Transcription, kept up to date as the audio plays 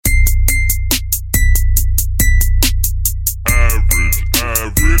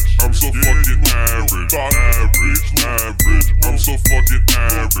I'm so fucking average. I'm so fucking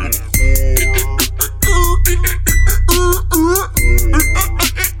average.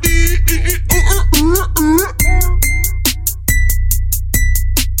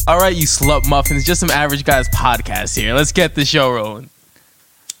 All right, you slut muffins. Just some average guys podcast here. Let's get the show rolling.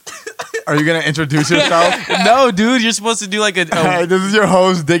 Are you gonna introduce yourself? No, dude, you're supposed to do like a. Hey, this is your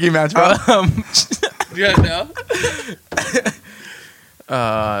host, Diggy Matchball. You guys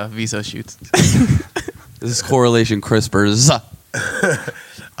know? Visa shoots. This is Correlation Crispers.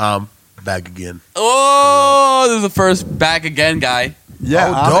 Back again. Oh, this is the first back again guy.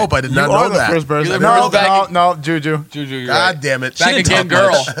 Yeah, Oh, dope. I did not you are know the that. first person. You're the No, first back- no, Juju. Juju, you're God right. damn it. Back didn't again, talk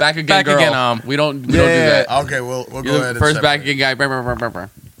girl. much. Back again, Back girl. again, we don't do Yeah. that. Okay, we'll go You're ahead the and first back separate. again guy.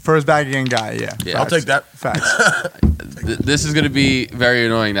 First back again guy, yeah. Yeah. I'll take that. Facts. This is gonna be very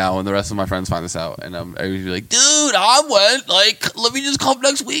annoying now when the rest of my friends find this out, and I'm gonna be like, dude, I went. Like, let me just come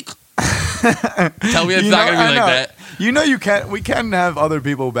next week. Tell me it's not gonna be like that. You know, we can have other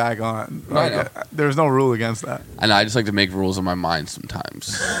people back on. Like, know. there's no rule against that. And I just like to make rules in my mind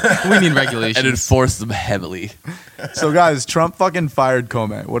sometimes We need regulations. and enforce them heavily. So, guys, Trump fucking fired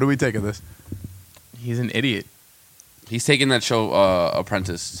Comey. What do we take of this? He's an idiot. He's taking that show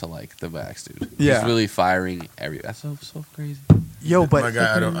Apprentice to like the max, dude. Yeah. He's really firing that's so crazy. Yo, but My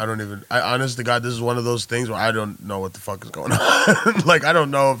guy, I honest to God, this is one of those things where I don't know what the fuck is going on. Like, I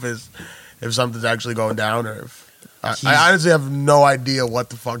don't know if something's actually going down or if. I honestly have no idea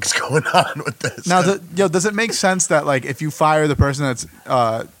what the fuck is going on with this. now, does it make sense that like if you fire the person that's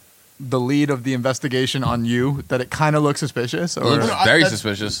the lead of the investigation on you, that it kind of looks suspicious? It Or looks No, very that's-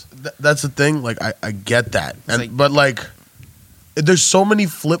 suspicious. That's the thing. Like, I get that. like- But, like, there's so many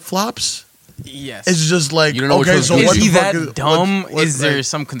flip-flops. Yes. It's just like, You don't know which okay, one's so which. what Is the he fuck that is dumb? what- Is there like-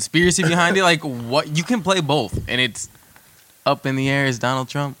 some conspiracy behind it? Like, what? You can play both, and it's up in the air. Is Donald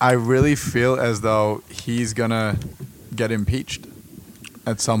Trump? I really feel as though he's gonna get impeached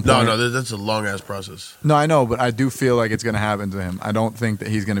at some No, point. no, that's a long-ass process. No, I know, but I do feel like it's gonna happen to him. I don't think that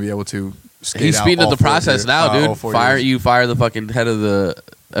he's gonna be able to. Skate He's out speeding up all the 4 process years- now, all dude. 4 Fire years. the fucking head of the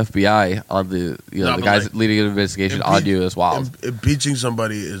FBI on the No, the but, guys like, leading an investigation on you as well. Impeaching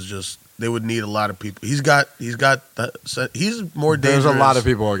somebody is just, they would need a lot of people. He's more dangerous. There's a lot of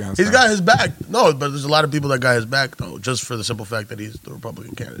people against. He's him. got his back. No, but there's a lot of people that got his back though, just for the simple fact that he's the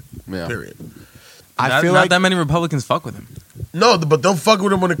Republican candidate. Yeah. Period. I feel not like that many Republicans fuck with him. No, but they'll fuck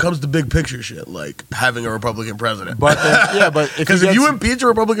with him when it comes to big picture shit, like having a Republican president. but yeah, but Because if you impeach a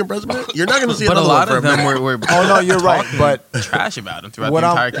Republican president, you're not going to see But a another lot one of for a them minute. were oh no, you're right. But trash about him throughout What the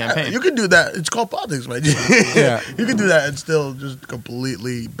I'm- entire campaign. You can do that. It's called politics, man. Yeah. You can do that and still just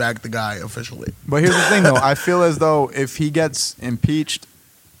completely back the guy officially. But here's the thing, though. I feel as though if he gets impeached,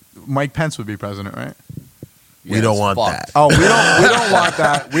 Mike Pence would be president, right? We don't it's want fucked. that. Oh, we don't want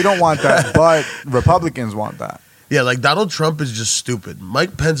that. We don't want that. But Republicans want that. Yeah, like Donald Trump is just stupid.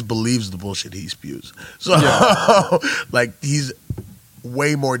 Mike Pence believes the bullshit he spews. So, like, he's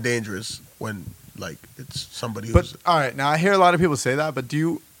way more dangerous when, like, it's somebody who's. But all right, now I hear a lot of people say that. But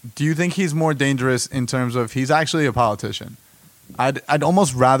do you think he's more dangerous in terms of he's actually a politician? I'd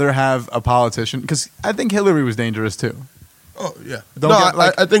almost rather have a politician because I think Hillary was dangerous too. Oh yeah. Don't No, get,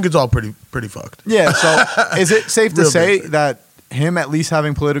 like- I think it's all pretty fucked. Yeah. So is it safe to Real say big. that him at least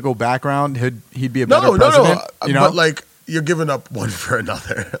having political background, he'd be a better No, president? You know? But like, you're giving up one for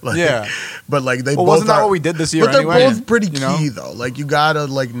another. Like, Yeah. But like they Well, both wasn't that are- what we did this year But they're anyway? both pretty You know? key though. Like you gotta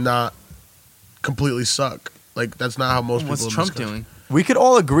like not completely suck. Like that's not how most What's people. in Trump this country- doing? We could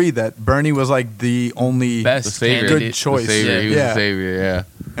all agree that Bernie was like the only Best The savior. good candidate. choice. The savior. He was Yeah. the savior, yeah.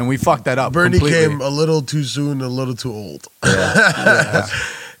 And we fucked that up. Bernie completely. came a little too soon, a little too old.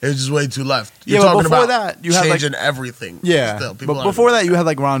 It was just way too left. Yeah, You're but talking before about that, you had, like- changing everything. Yeah, Still, people but aren't- before that, you had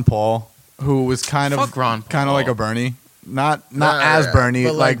like Ron Paul, who was kind Fuck of Ron kind of Paul. like a Bernie, not Nah, as yeah.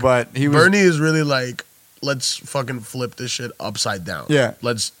 Bernie, but he was. Bernie is really like, let's fucking flip this shit upside down. Yeah.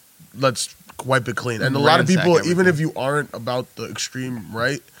 Let's wipe it clean. And a lot of Ransack people, everything. even if you aren't about the extreme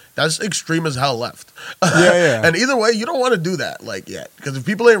right, that's extreme as hell left. Yeah. And either way, you don't want to do that like yet, because if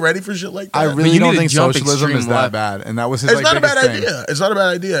people ain't ready for shit like that, I really you don't need to think jump socialism is extreme that left. bad, and that was his. it's like, not a bad biggest thing. idea. It's not a bad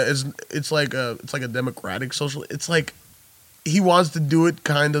idea. It's like a democratic social. It's like he wants to do it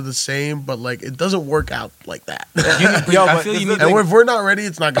kind of the same, but like it doesn't work out like that. Yo, I but feel the you thing- need And to if we're not ready,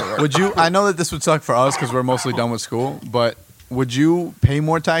 it's not gonna work. Would you? I know that this would suck for us because we're mostly done with school, but would you pay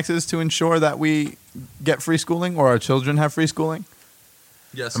more taxes to ensure that we get free schooling or our children have free schooling?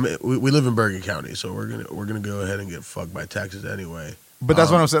 Yes. I mean, we live in Bergen County, so we're gonna go ahead and get fucked by taxes anyway. But that's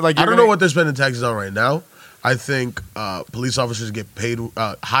what I'm saying. Like, I you're don't know gonna- what they're spending taxes on right now. I think police officers get paid.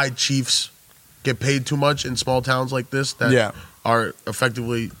 High chiefs get paid too much in small towns like this that Yeah. are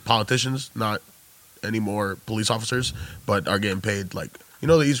effectively politicians, not anymore police officers, but are getting paid like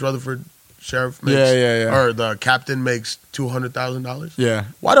the East Rutherford sheriff makes, Yeah. or the captain makes $200,000. Yeah.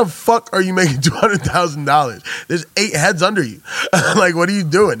 Why the fuck are you making $200,000? There's 8 heads under you. Like, what are you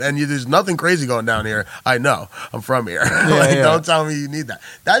doing? And there's nothing crazy going down here. I know. I'm from here. Like, yeah. don't tell me you need that.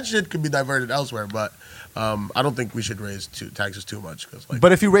 That shit could be diverted elsewhere, but I don't think we should raise taxes too much.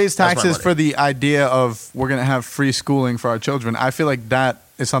 But if you raise that's my taxes money. for the idea of we're gonna have free schooling for our children, I feel like that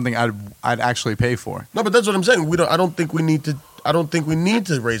is something I'd actually pay for. No, but that's what I'm saying. I don't think we need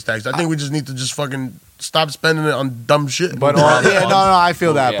to raise taxes. I think we just need to just fucking stop spending it on dumb shit. But I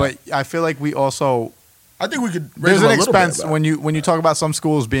feel that. Yeah. But I feel like we also I think we could raise there's them an a little bit, expense but- when you talk about some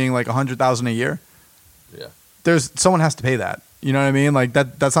schools being like $100,000 a year. Yeah. There's someone has to pay that. You know what I mean? Like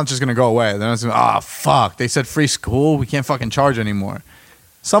that's not just gonna go away. They're not just gonna, fuck. They said free school. We can't fucking charge anymore.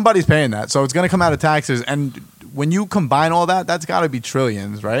 Somebody's paying that, so it's gonna come out of taxes. And when you combine all that, that's got to be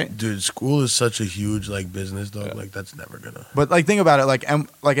trillions, right? Dude, school is such a huge business though. Like that's never gonna But like think about it, like an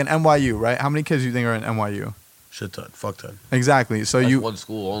NYU, right? How many kids do you think are in NYU? shit ton, fuck ton. Exactly. So That's you one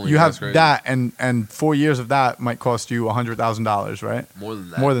school only. you have That's crazy. that, and 4 years of that might cost you $100,000, right? More than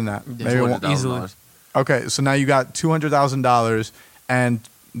that. More than that, Yeah, maybe it won't- $200,000. Easily. Okay, so now you got $200,000 and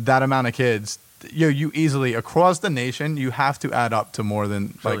that amount of kids. You easily across the nation, you have to add up to more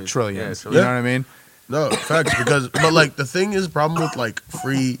than like Trillions. trillions. Yeah, You know trillions. what I mean? No, facts. But like the thing is, problem with like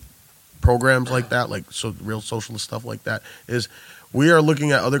free programs like that, like real socialist stuff like that, is we are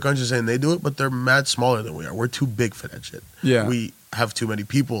looking at other countries saying they do it, but they're mad smaller than we are. We're too big for that shit. Yeah. We have too many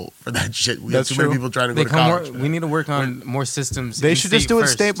people for that shit. We That's have too many true. people trying to They go to come college. we need to work on more systems. They in should just state do it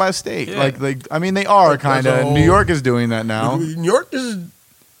first. state by state. Yeah. Like I mean, they are That's kind a of. whole- New York is doing that now. New York is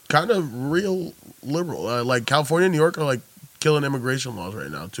kind of real liberal. Like California and New York are like killing immigration laws right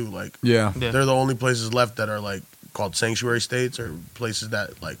now too. Like Yeah. Yeah. they're the only places left that are like called sanctuary states or places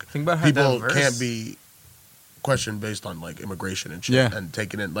that like Think about how people diverse- can't be questioned based on like immigration and shit Yeah. and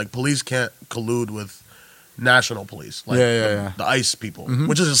taken in. Like police can't collude with national police. Like Yeah. the ICE people,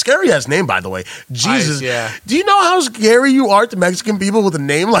 which is a scary ass name, by the way. Jesus, ICE, yeah. do you know how scary you are to Mexican people with a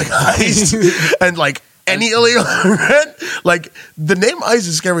name like ICE and like any illegal immigrant? Like the name ICE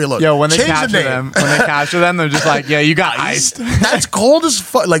is scary alone. Yo, when they Change the capture name. them, they're just like, yeah, you got iced. That's cold as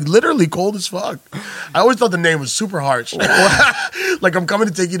fuck. Like literally cold as fuck. I always thought the name was super harsh. Like I'm coming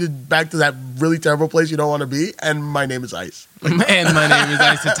to take you back to that really terrible place you don't want to be, and my name is Ice. And my name is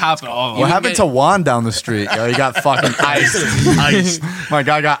Ice to top it all. What happened to Juan down the street? Yo, he got fucking iced. Ice. My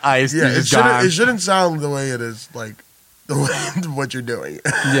guy got iced. Yeah, He's just gone. it shouldn't sound the way it is. Like the way what you're doing.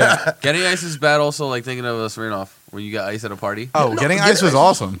 Yeah. Getting ice is bad. Also, like thinking of a Smirnoff when you get ice at a party. Oh, getting iced was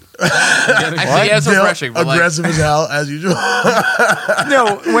awesome. Actually, yeah, it's Still refreshing. But like, aggressive as hell as usual.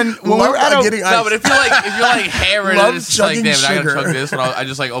 No, when we Love were at a, getting no, ice. but if you're like hammered Love and it's just like, chugging damn, I sugar. gotta chug this when I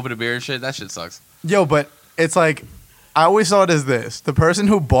just like open a beer and shit. That shit sucks. yo, but it's like I always saw it as this: the person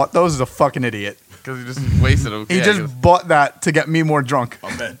who bought those is a fucking idiot. Because you just wasted them. He Yeah, just bought that to get me more drunk.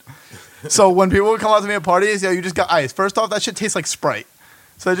 I'm bad. So when people would come out to me at parties, you just got ice. First off, that shit tastes like Sprite.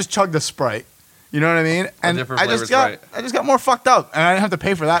 So I just chugged the Sprite. You know what I mean? And different I just flavored got more fucked up, and I didn't have to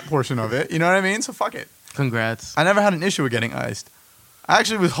pay for that portion of it. You know what I mean? So fuck it. Congrats. I never had an issue with getting iced. I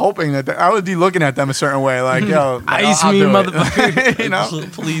actually was hoping that I would be looking at them a certain way, like yo, Ice I'll me, do it. motherfucker. You know?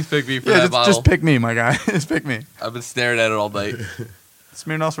 Please pick me for Yeah, that bottle. just pick me, my guy. Just pick me. I've been staring at it all night.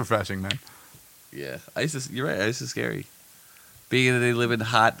 Smirnoff's refreshing, man. Yeah, ice is. You're right. Ice is scary. Being that they live in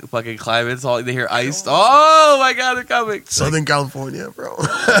hot fucking climates, all they hear ice. Oh my god, they're coming. Southern California, bro.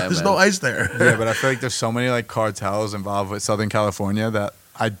 Yeah, There's man. no ice there. Yeah, but I feel like there's so many like cartels involved with Southern California that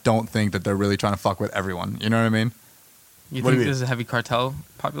I don't think that they're really trying to fuck with everyone. You know what I mean? You What do think you mean? there's a heavy cartel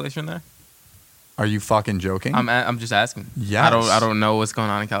population there? Are you fucking joking? I'm just asking. Yes. I don't know what's going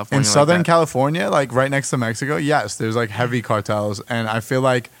on in California. In like Southern that. California, like right next to Mexico, yes, there's like heavy cartels, and I feel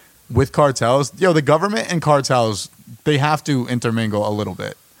like with cartels, the government and cartels, they have to intermingle a little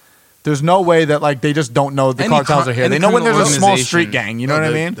bit. There's no way that like they just don't know the Any cartels car- are here. any They know when there's a criminal small organization- street gang. You know what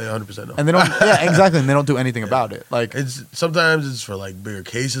I mean? They 100% know. And they don't. Yeah, exactly. And they don't do anything about it. Like It's sometimes it's for like bigger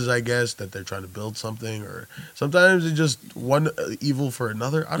cases, I guess, that they're trying to build something, or sometimes it's just one evil for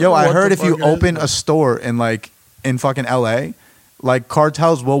another. I don't know I what heard the if you fuck it is, open but- a store in fucking LA, like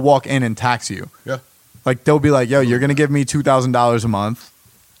cartels will walk in and tax you. Yeah. Like they'll be like, "Yo, you're gonna give me $2,000 a month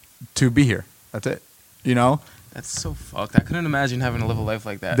to be here. That's it." You know. That's so fucked. I couldn't imagine having to live a life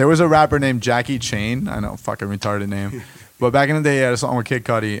like that. There was a rapper named Jackie Chain. I know, fucking retarded name. But back in the day, he had a song with Kid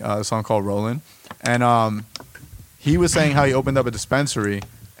Cudi, a song called Rollin'. And he was saying how he opened up a dispensary,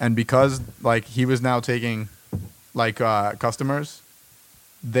 and because like he was now taking like customers,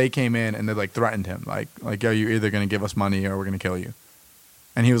 they came in and they like threatened him, like yo, you're either gonna give us money or we're gonna kill you.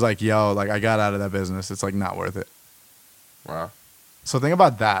 And he was like, yo, like I got out of that business. It's like not worth it. Wow. So think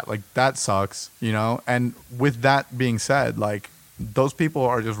about that. Like that sucks, you know? And with that being said, like those people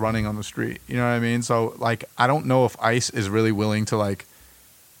are just running on the street. You know what I mean? So like I don't know if ICE is really willing to like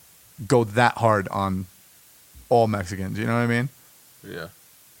go that hard on all Mexicans. You know what I mean? Yeah.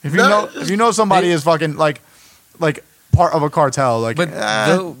 If you know somebody is fucking like part of a cartel, like But I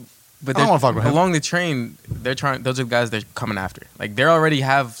don't wanna fuck with him. along the train, they're trying. Those are the guys they're coming after. Like they already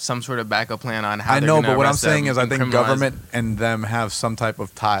have some sort of backup plan on how. I they're know, gonna but what I'm arrest them saying is I and think criminalize government them. and them have some type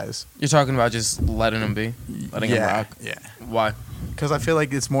of ties. You're talking about just letting them be, letting them rock. Yeah. Why? Because I feel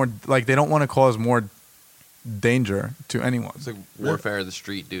like it's more like they don't want to cause more danger to anyone. It's like warfare of the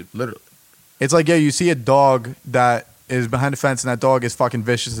street, dude. Literally. It's like, yeah, you see a dog that is behind the fence and that dog is fucking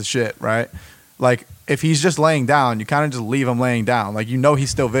vicious as shit, right? Like, if he's just laying down, you kind of just leave him laying down. Like, you know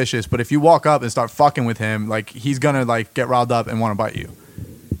he's still vicious, but if you walk up and start fucking with him, like, he's gonna, like, get riled up and want to bite you.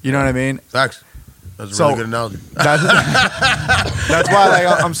 You know what I mean? Facts. That's a So- really good analogy. That's why,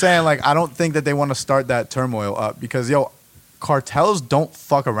 like, I'm saying, like, I don't think that they want to start that turmoil up because, yo, cartels don't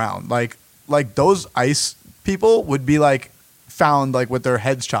fuck around. Like those ICE people would be, like, found, like, with their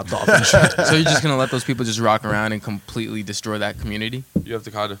heads chopped off and shit. So you're just gonna let those people just rock around and completely destroy that community? You have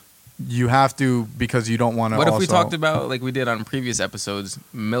to kind of. You have to because you don't want to. What if we talked about, like we did on previous episodes,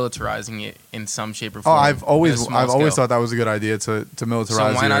 militarizing it in some shape or Oh, form? I've always in a small scale? thought that was a good idea to militarize.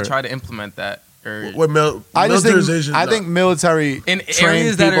 So why not your- try to implement that? Or What I just think militarization? I think military In trained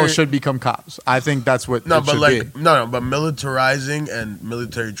areas that people are- should become cops. I think that's what no, it but should like be. no, but militarizing and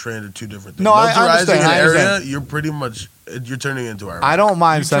military trained are two different things. No, I militarizing understand, an I area, understand. you're pretty much you're turning into our. I don't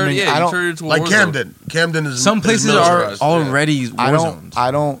mind sending. I you don't. turn it into a like war zone. Camden. Camden is some is places are militarized. already war I don't. zones. I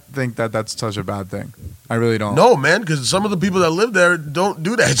don't think that that's such a bad thing. I really don't. No, man, because some of the people that live there don't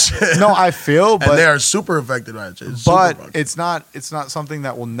do that shit. No, I feel, and they but are super affected by that shit. It's super but fucked. it's not. It's not something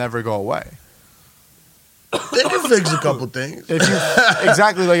that will never go away. They can fix a couple things. If you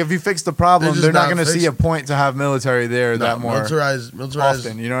exactly like if you fix the problem, They're they're just not not going to see fixing- a point to have military there No, that more militarized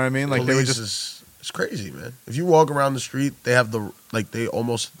often. You know what I mean? Like they would police just. it's crazy, man. If you walk around the street, they have they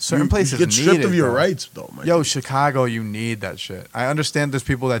almost Certain places you get stripped need of it, your though. rights, though, man. Yo, Chicago, you need that shit. I understand there's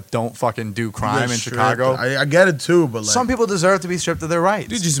people that don't fucking do You crime get in stripped. Chicago. I get it too, but like Some people deserve to be stripped of their rights.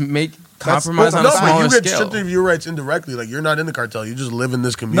 Dude, just make That's- compromise on no, a but smaller you get scale. stripped of your rights indirectly. Like you're not in the cartel. You just live in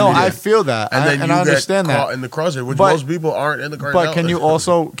this no, community. I feel that, and then I you understand get caught that. in the crosshair, which But- most people aren't in the cartel. But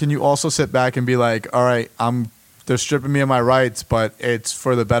can you also sit back and be like, all right, they're stripping me of my rights, but it's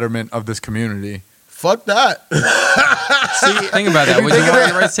for the betterment of this community. fuck that? Think about that. If you Would you think want of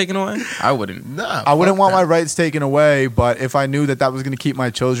your rights taken away? I wouldn't. Nah, I wouldn't fuck want that. my rights taken away, but if I knew that was going to keep my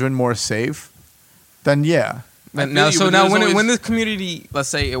children more safe, then yeah. But feel now, you, so but now there's when always- when this community, let's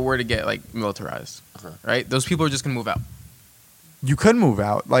say it were to get like militarized, right? Those people are just gonna move out. You could move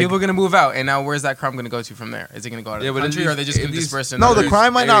out. Like People are gonna move out, and now where's that crime gonna go to from there? Is it gonna go out of Yeah, the but in country, or are they these- just in gonna these- disperse? in no, the other-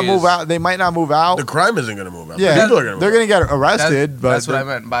 crime might not areas- move out. They might not move out. The crime isn't going to move out. Yeah, People are going to they're going to get arrested, That's, but that's what I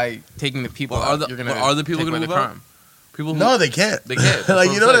meant by taking the people. Well, out. are the- You're gonna but are the people take gonna away the move out? crime. People who, No, they can't. they can't. That's Like,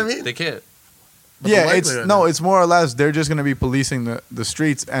 I'm you know what I saying. mean? They can't. But yeah, the it's likelihood- it's more or less they're just going to be policing the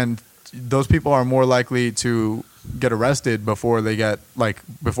streets, and those people are more likely to get arrested before they're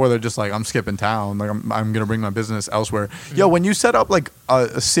just like, I'm skipping town, like I'm going to bring my business elsewhere. Yo, when you set up like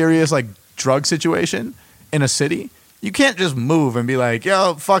a serious like drug situation in a city, you can't just move and be like,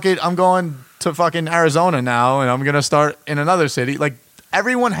 yo, fuck it, I'm going to fucking Arizona now and I'm going to start in another city. Like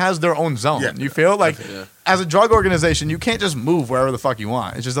everyone has their own zone. Yeah. You feel like Yeah. as a drug organization, you can't just move wherever the fuck you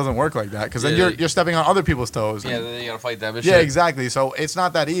want. It just doesn't work like that because then Yeah, you're stepping on other people's toes. Yeah, then you gotta fight them and Yeah, shit. exactly. So it's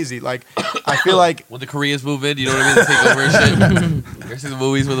not that easy. Like I feel like When the Koreans move in, you know what I mean? They take over and shit. You ever see the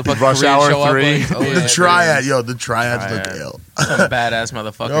movies where the fucking Rush Koreans Hour show 3. up? Like, oh, The yeah, triad, yo, the triads look Triad. ill. Some badass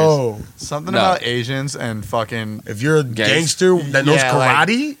motherfuckers. Yo, something No. about Asians and fucking. if you're a gangster that knows Yeah, like-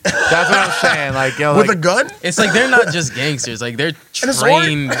 karate That's what I'm saying. Like yo, with like, a gun, It's like they're not just gangsters. Like they're a sword?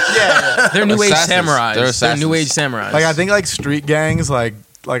 trained. yeah. They're new age Assassins. samurais. They're They're new age assassins. samurais. Like I think like street gangs, like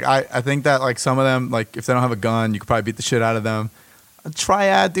I think that like some of them, like if they don't have a gun, you could probably beat the shit out of them. A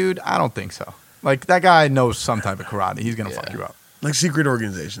triad, dude, I don't think so. Like that guy knows some type of karate. He's gonna fuck you up. like secret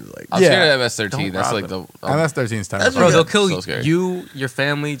organizations, like I'm Yeah. scared of MS-13. Don't That's rob like the. MS-13's type. That's of bro, what- they'll kill So scary. you, your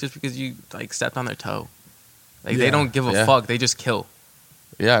family, just because you like stepped on their toe. Like Yeah. they don't give a Yeah. fuck. They just kill.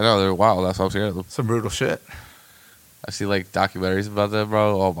 Yeah, I know they're wild. That's why I'm scared of them. some brutal shit. I see like documentaries about them,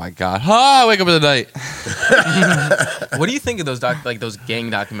 bro. Oh my god. I wake up in the night. What do you think of those those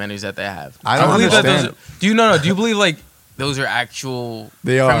gang documentaries that they have? I don't believe that understand. do you do you believe like those are actual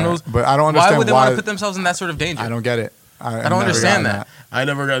They are, criminals? but I don't Why understand would they want to put themselves in that sort of danger? I don't get it. I've don't never understand gotten that. I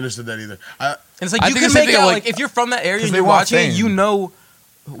never understood that either. And it's like I you think can it's the make thing out of, like if you're from that area 'Cause and they you're want watching it, fame. you know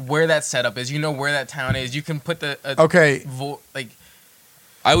where that setup is. You know where that town is. You can put the Okay. like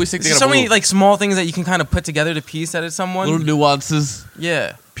I always think they there's got so many like small things that you can kind of put together to piece that it's someone. little nuances. Yeah,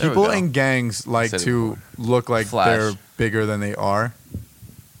 there we People go. in gangs like Said it to look like Flash. they're bigger than they are,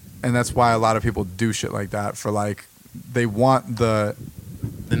 and that's why a lot of people do shit like that for like they want the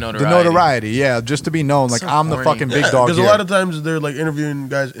notoriety. notoriety. Yeah, just to be known. Like So I'm the corny. fucking big dog Because here. a lot of times they're like interviewing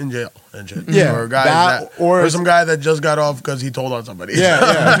guys in jail and shit. Yeah, or guys that- or- or some guy that just got off because he told on somebody.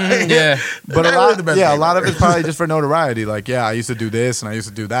 yeah, yeah. yeah. But a Not really lot, the best yeah, a thing lot of ever. it's probably just for notoriety. Like, yeah, I used to do this and I used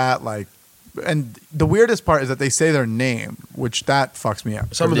to do that. Like, and the weirdest part is that they say their name, which that fucks me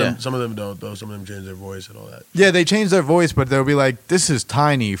up. Some of Yeah. them don't though. Some of them change their voice and all that. Yeah, they change their voice, but they'll be like, "This is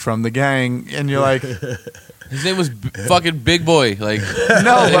Tiny from the gang," and you're like, His name was fucking Big Boy. Like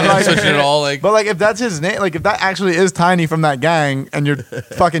 "No," but like, switching it all. Like but like, if that's his name, like if that actually is Tiny from that gang, and you're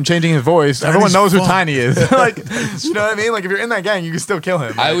fucking changing his voice, everyone knows who fuck. Tiny is. Like, you know what I mean? Like, if you're in that gang, you can still kill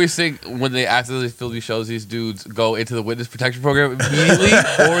him. I always think when they accidentally film these shows, these dudes go into the witness protection program immediately,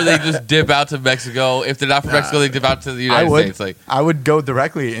 or they just dip out to Mexico. If they're not from Mexico, they dip out to the United States. Like I would go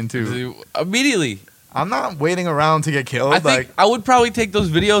directly into. immediately. I'm not waiting around to get killed. I think Like, I would probably take those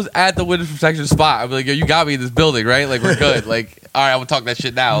videos at the witness protection spot. I'd be like, yo, you got me in this building, right? Like we're good. Like all right, I would talk that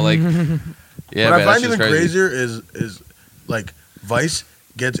shit now. Like yeah, what man, I that find shit's even crazy. crazier is like Vice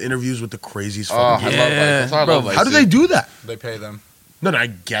gets interviews with the craziest Oh, fucking I people. love Vice. That's why I Bro, love Vice. How do they do that? they pay them. No, I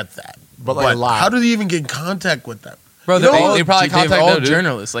get that. But, like, a lot. How do they even get in contact with them? Bro, You know they're what? all, They probably they're contact all them, dude.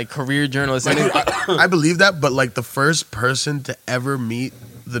 journalists, like career journalists. And I believe that, but like the first person to ever meet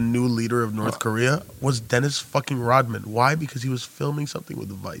the new leader of North Korea was Dennis fucking Rodman. Why? Because he was filming something with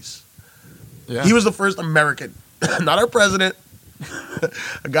Vice. Yeah. He was the first American, not our president,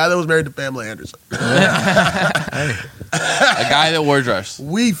 a guy that was married to Pamela Anderson. A guy that wore dress.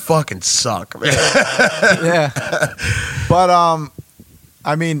 We fucking suck, man. Yeah. But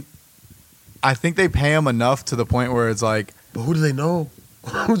I mean, I think they pay him enough to the point where it's like, But who do they know?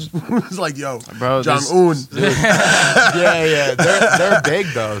 Who's like, yo, Bro, Jong this- Un? yeah, they're big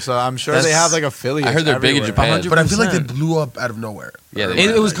though, so I'm sure they have like affiliates. I heard they're big in everywhere. Japan. But I feel like they 100%. blew up out of nowhere. Yeah, Or they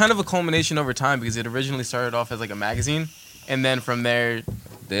it was like- kind of a culmination over time because it originally started off as like a magazine, and then from there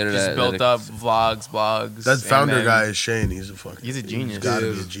The internet just built up vlogs, blogs. That and founder then- guy is Shane. He's a fucking. He's a genius. He's gotta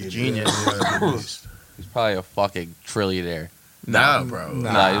He be a is. genius. Genius. Yeah, he's- He's probably a fucking trillionaire. Nah, bro.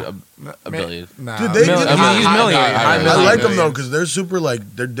 Nah. A billion. Nah. Dude, they Million- get- I mean, he's million. I High I million. like them though because they're super like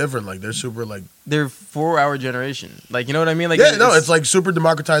they're different. Like they're super like They're 4-hour generation. Like you know what I mean? Like yeah, no, it's like super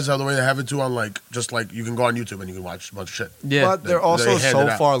democratized how the way they have it too on like just like you can go on YouTube and you can watch a bunch of shit. yeah. But they're They also hand so it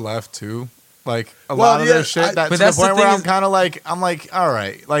out. far left too. Like a Well, lot of yeah, their shit. but That's to the that's the point where thing I'm is- kind of like, I'm like, all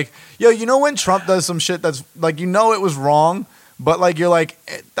right, like, yo, you know when Trump does some shit that's like, you know, it was wrong, but like, you're like,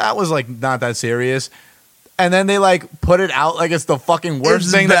 that was like not that serious. And then they like put it out like it's the fucking worst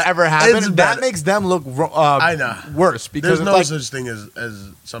It's thing bad. that ever It's happened. That bad. makes them look I know. worse because There's it's no like, such thing as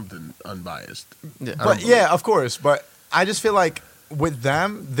something unbiased. Yeah. but yeah, of course. But I just feel like with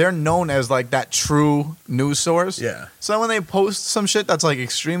them, they're known as like that true news source. Yeah. So when they post some shit that's like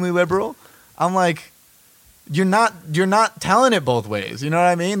extremely liberal, I'm like, you're not telling it both ways. You know what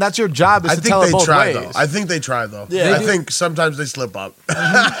I mean? That's your job is I to think tell it they both try ways. though. I think they try though. Yeah. I They do. think sometimes they slip up,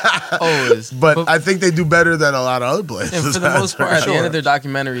 always. but I think they do better than a lot of other places. And for the most part, at the end sure. of their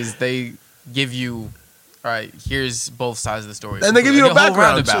documentaries, they give you, all right, here's both sides of the story. And they give you Like a whole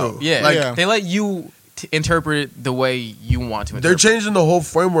background, roundabout. too. Yeah, Like- Yeah. they let you interpret it the way you want to They're interpret changing the whole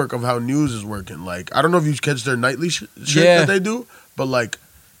framework of how news is working. Like I don't know if you catch their nightly shit Yeah. that they do, but like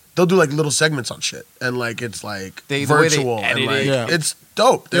they'll do like little segments on shit, and like it's like The way they virtual and edit like it. Yeah. it's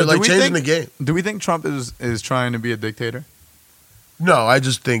dope. They're Yeah, do like we changing think- the game. Do we think Trump is trying to be a dictator? No, I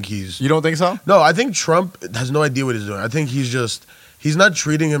just think he's You don't think so? no. I think Trump has no idea what he's doing. I think he's not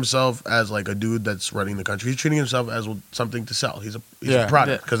treating himself as like a dude that's running the country. He's treating himself as something to sell. He's Yeah. a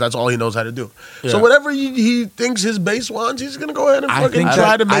product Yeah. because that's all he knows how to do. Yeah. So whatever he thinks his base wants, he's gonna go ahead and fucking that-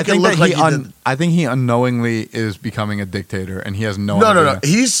 try to I make it think look that like he he did. I think he unknowingly is becoming a dictator, and he has no No, idea. no.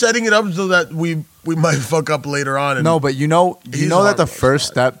 He's setting it up so that we might fuck up later on. And, No, but you know He's that the harmless,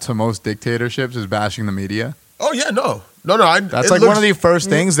 first man. step to most dictatorships is bashing the media. Oh yeah, no. That's like one of the first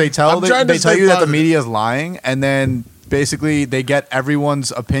things they tell I'm trying to they tell stay you that the positive. media is lying, and then basically they get everyone's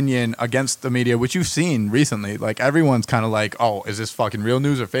opinion against the media, which you've seen recently. Like everyone's kind of like, oh, is this fucking real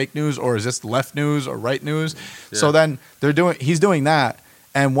news or fake news, or is this left news or right news? So then he's doing that,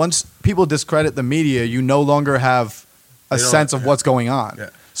 and once people discredit the media, you no longer have a They don't- sense of what's going on. Yeah.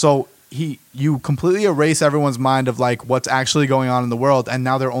 So you completely erase everyone's mind of like what's actually going on in the world, and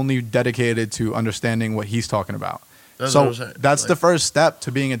now they're only dedicated to understanding what he's talking about. That's So what I'm saying. that's Like, the first step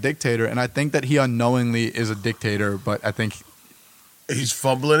to being a dictator, and I think that he unknowingly is a dictator. But I think he's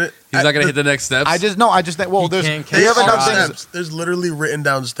fumbling it. He's not gonna hit the next steps. I just think. Well, He there's can't we have catch enough on. things. There's literally written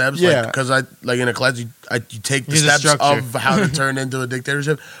down steps. Yeah. Because I like in a class, you take the Here's a steps structure. of how to turn into a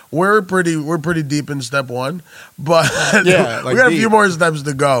dictatorship. We're pretty deep in step 1, but Yeah, we like got a deep. few more steps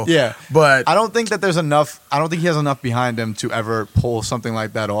to go. Yeah, but I don't think that there's enough. I don't think he has enough behind him to ever pull something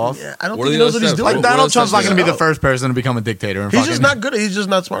like that off. yeah, I don't What think are he the knows what other he's steps? doing. Like What are Donald those Trump's not steps? going to be the first person to become a dictator. And He's fucking, just not good. He's just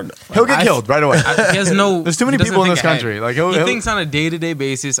not smart enough. He'll get killed right away. He has no. There's too many he doesn't people in think this ahead. country. Like He he'll thinks on a day-to-day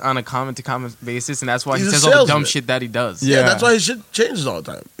basis, on a comment-to-comment basis, and that's why He's he a says all the dumb salesman. shit that he does. Yeah. Yeah, that's why his shit changes all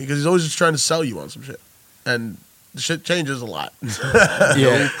the time because he's always just trying to sell you on some shit, and the shit changes a lot. No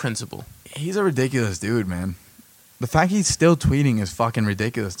yeah. principle. He's a ridiculous dude, man. The fact he's still tweeting is fucking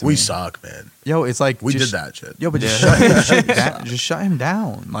ridiculous to me. We suck, man. Yo, it's like We just- did that shit. Yo, but just shut him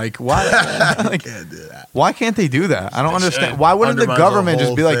down. Like why? Like Can't do that. why can't they do that? I don't They understand. should. Why wouldn't the Undermines the government just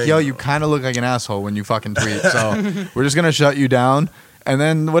whole be like, thing, yo, though. you kind of look like an asshole when you fucking tweet, so we're just gonna shut you down. And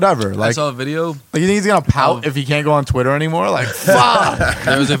then whatever. I Like, saw a video. you think he's gonna pout if he can't go on Twitter anymore? Like, fuck.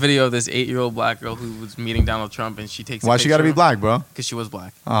 There was a video of this 8-year-old black girl who was meeting Donald Trump, and she takes. Why she gotta be black, bro? Because she was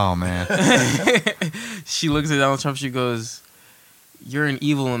black. Oh man. She looks at Donald Trump. She goes, "You're an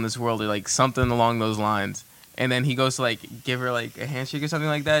evil in this world," or like something along those lines. And then he goes to like give her like a handshake or something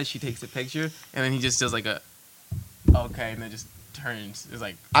like that. She takes a picture, and then he just does like a okay, and then just turns. It's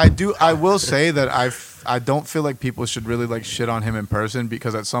like I will say that I don't feel like people should really like shit on him in person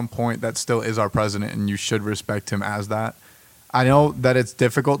because at some point that still is our president and you should respect him as that. I know that it's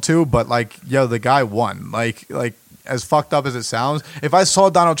difficult to, but like, yo, the guy won. Like as fucked up as it sounds, if I saw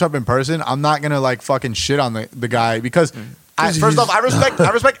Donald Trump in person, I'm not gonna like fucking shit on the guy because first off, I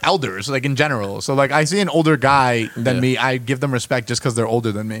respect elders like in general. So like I see an older guy than me, I give them respect just because they're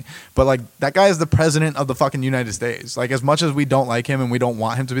older than me. But like that guy is the president of the fucking United States. Like as much as we don't like him and we don't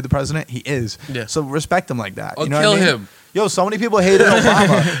want him to be the president, he is. Yeah. So respect him like that. I'll You know kill what I mean? him. Yo, so many people hated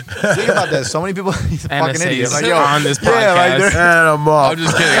Obama. Think about this. So many people. He's a fucking NSA idiot. is Like, yo, on this yeah, like, podcast. they're- And I'm off. I'm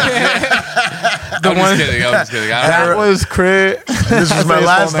just kidding. I'm just kidding. I'm just kidding. that was crit. This is my His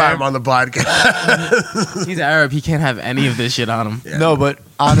last full name. time on the podcast. he's Arab. He can't have any of this shit on him. Yeah. No, but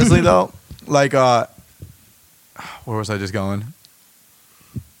honestly though, like, where was I just going?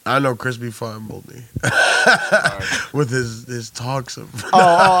 I know Crispy fumbled me with his talks of.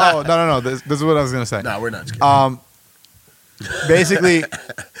 No. This is what I was gonna say. Nah, we're not just kidding. Basically,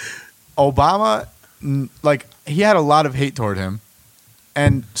 Obama, like, he had a lot of hate toward him,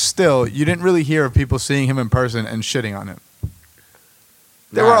 and still, you didn't really hear of people seeing him in person and shitting on him.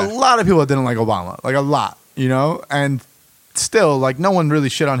 There were a lot of people that didn't like Obama, like a lot, you know, and still, like, no one really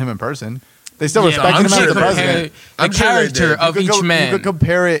shit on him in person. They still respected I'm him sure as the they president. The I'm sure they character did. of each man. You could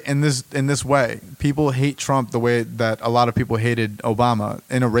compare it in this way. People hate Trump the way that a lot of people hated Obama.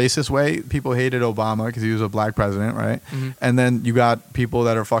 In a racist way, people hated Obama because he was a black president, right? Mm-hmm. And then you got people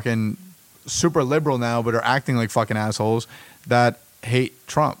that are fucking super liberal now, but are acting like fucking assholes that hate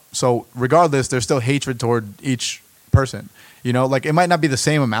Trump. So regardless, there's still hatred toward each person. You know, like it might not be the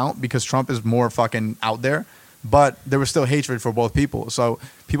same amount because Trump is more fucking out there, but there was still hatred for both people. So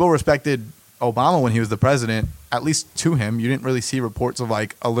people respected Obama when he was the president, at least to him. You didn't really see reports of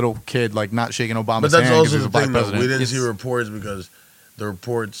like a little kid like not shaking Obama's But that's hand because also he was the a black thing, though. president. We didn't see reports because the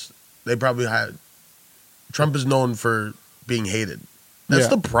reports they probably had. Trump is known for being hated. That's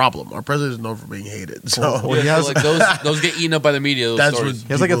Yeah. the problem. Our president is known for being hated. So Well, he Yeah, has- so, like those get eaten up by the media. Those That's stories. what-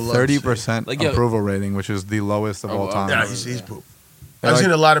 He has like a people love to see. 30% Like, yo- approval rating, which is the lowest of Oh, all wow. time. yeah, he's poop. They're I've like-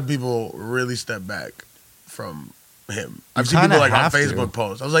 seen a lot of people really step back from him. I've seen kinda people like on have to. Facebook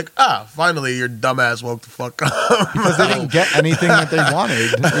post. I was like, finally your dumbass woke the fuck up. Because they didn't get anything that they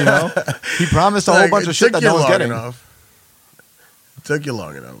wanted, you know? He promised a whole Like, bunch it of shit took that you no one's long getting. enough. It took you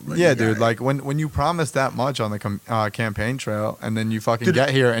long enough. but Yeah, you got dude. it. Like when you promise that much on the campaign trail, and then you fucking Dude, get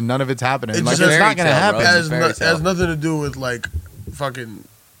here and none of it's happening, it's like just it's a not gonna fairy tale, bro. happen. It's a fairy has tale. nothing to do with like fucking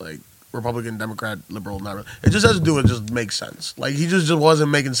like Republican, Democrat, liberal, not really. It just has to do with just makes sense. Like he just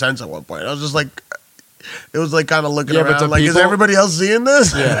wasn't making sense at one point. I was just like, it was like kind of looking Yeah, but the around like, is people- everybody else seeing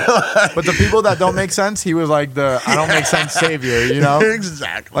this? Yeah. But the people that don't make sense, he was like the I don't make sense savior, you know?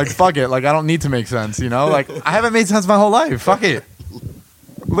 Exactly. Like fuck it, like I don't need to make sense, you know? Like I haven't made sense my whole life. Fuck it.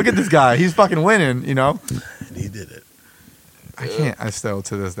 Look at this guy. He's fucking winning, you know? And he did it. I still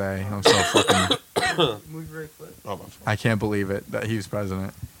to this day, I'm so fucking Oh, my fault. I can't believe it that he was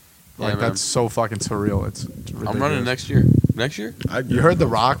president. Yeah, Like man. that's so fucking surreal. It's ridiculous. I'm running next year. Next year, I'd, You heard The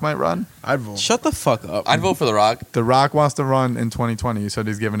Rock might run? I'd vote. Shut the fuck up. I'd vote for The Rock. The Rock wants to run in 2020. He said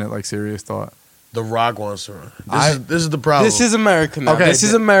he's giving it like serious thought. The Rock wants to run. I- This is the problem. This is America now. Okay, This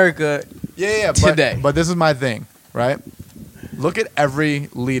is America. Yeah, Today. But this is my thing. right? Look at every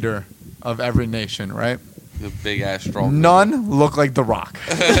leader of every nation, right? The big ass strong. None look like The Rock.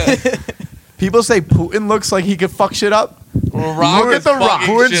 People say Putin looks like he could fuck shit up. Rock Look at is The Rock.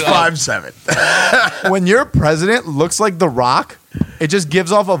 fucking Putin's shit up. 5'7". When your president looks like The Rock, it just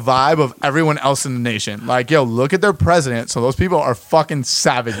gives off a vibe of everyone else in the nation. Like, yo, look at their president. So those people are fucking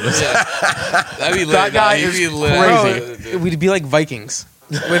savages. That'd be lit. That guy He'd is be lit. crazy. We'd be like Vikings.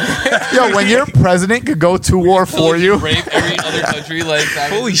 Yo, when your president could go to war for you, Rape every other country. Like,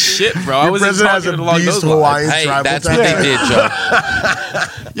 Holy shit, bro! I Your wasn't president has talking a along beast those lines. Hawaiian Hey, tribal that's tattoo. what they did,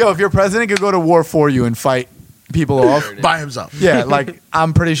 Joe. yo, if your president could go to war for you and fight people off, by himself. yeah, like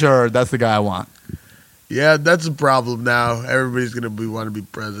I'm pretty sure that's the guy I want. Yeah, that's a problem now. Everybody's gonna want to be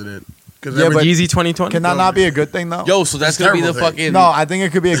president because Yeah, but- Yeezy 2020. Can that not be a good thing though? Yo, so that's It's gonna be the terrible thing. fucking. No, I think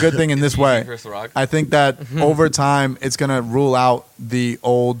it could be a good thing in this way. Chris Rock. I think that over time it's gonna rule out the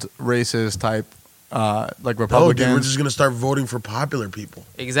old racist type, like no, dude, Republicans. we're just gonna start voting for popular people.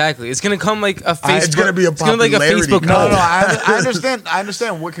 Exactly. It's gonna come like a Facebook. It's gonna be a It's gonna be like a popularity Facebook. no, cult. no, poll. I understand. I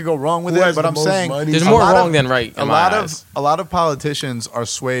understand what could go wrong with Who it, has but the I'm most saying money? There's a more lot wrong of- than right. a in my lot eyes. of politicians are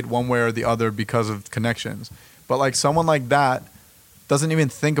swayed one way or the other because of connections. But like someone like that doesn't even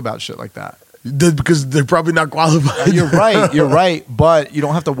think about shit like that. Because they're probably not qualified. You're right, but you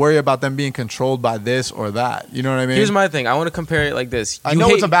don't have to worry about them being controlled by this or that. You know what I mean? Here's my thing. I want to compare it like this. I You know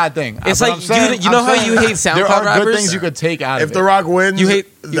hate- it's a bad thing. It's But like I'm saying- you know I'm how saying you hate SoundCloud there are rappers. good things you could take out If of The it. Rock wins, You hate-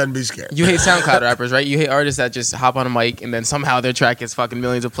 then be scared. You hate SoundCloud rappers, right? You hate artists that just hop on a mic and then somehow their track gets fucking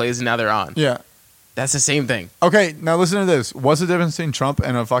millions of plays and now they're on. Yeah. That's the same thing. Okay, now listen to this. What's the difference between Trump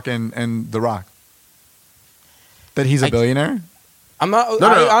and and The Rock? That he's a billionaire? I'm not. No,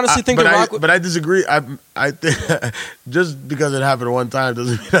 I honestly think but The Rock. but I disagree. I think just because it happened one time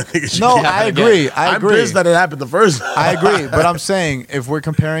doesn't mean I think it should No, keep I happening agree. again. I I'm agree. pissed that it happened the first time. I agree, but I'm saying if we're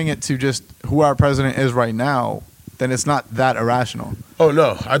comparing it to just who our president is right now, then it's not that irrational. Oh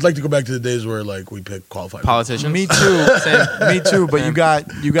no, I'd like to go back to the days where like we picked qualified Politicians. Me too. Me too. But you got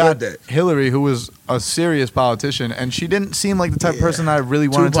Good day. Hillary, who was a serious politician, and she didn't seem like the type of person I really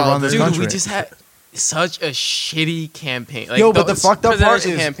wanted to run this Dude, country. we just had such a shitty campaign. Like, Yo, but the fucked up part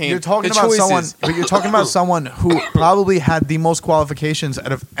presidential is campaign, you're talking the about choices. someone. But you're talking about someone who probably had the most qualifications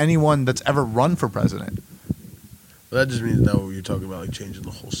out of anyone that's ever run for president. That just means now you're talking about like changing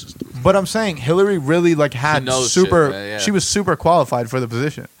the whole system. But I'm saying Hillary really like had knows super. shit, yeah. She was super qualified for the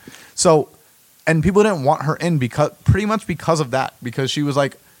position. So, and people didn't want her in because pretty much because of that. Because she was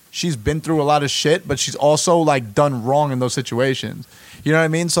like, she's been through a lot of shit, but she's also like done wrong in those situations. You know what I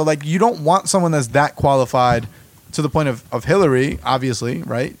mean? So like, you don't want someone that's that qualified to the point of Hillary. Obviously,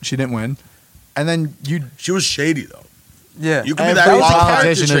 right? She didn't win, and then you. She was shady though. Yeah, You can be every that qualified.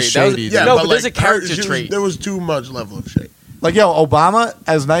 politician is That was- shady. Yeah, dude. no, but there's a character she was- trait. there was too much level of shade. Like yo, Obama,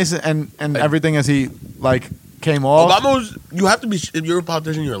 as nice and everything as he like came off. Obama was. You have to be. If you're a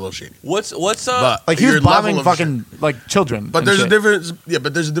politician, you're a little shady. What's But Like he your was level bombing of fucking like children. But and there's shit. a difference. Yeah,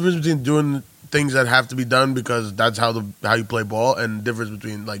 but there's a difference between doing things that have to be done because that's how you play ball, and difference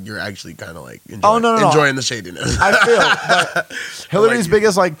between like you're actually kind of like enjoying the shadiness. I feel, but Hillary's you.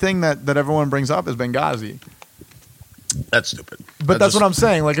 biggest like thing that everyone brings up is Benghazi. That's stupid. But that's what I'm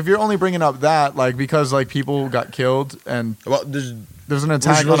saying. Like if you're only bringing up that, like because like people got killed and Well, there's there's an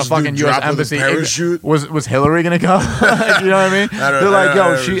attack on a supposed to do? fucking U.S. Drop with a embassy. parachute? Was Hillary gonna go? Like, you know what I mean? They're like,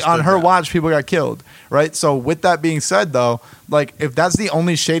 yo, don't she on respect her that. watch, people got killed, right? So with that being said, though, like if that's the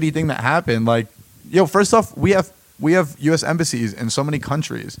only shady thing that happened, like, yo, first off, we have U.S. embassies in so many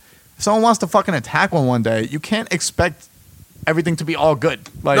countries. If someone wants to fucking attack one day, you can't expect everything to be all good.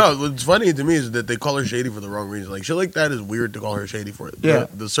 Like, no, what's funny to me is that they call her shady for the wrong reason. Like shit like that is weird to call her shady for. Yeah.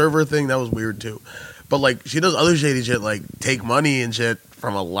 The server thing, that was weird too. But like she does other shady shit like take money and shit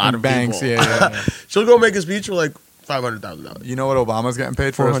from a lot of banks, people. yeah. She'll go make a speech for like $500,000. You know what Obama's getting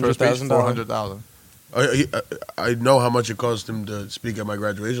paid for his first speech? $400,000. $400,000. I know how much it cost him to speak at my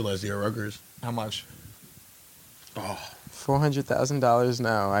graduation last year at Rutgers. How much? $400,000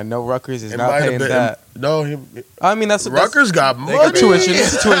 now. I know Rutgers is It not might have paying been- that. No, I mean, that's Rutgers got It's money. a tuition.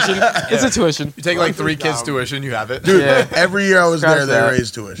 It's a tuition. It's a tuition. You take like 3 kids' tuition, you have it. Dude, Yeah. every year I was Scratch there, they that.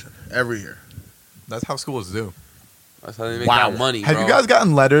 raised tuition. Every year. That's how schools do. That's how they make Wow. that money, Have bro. you guys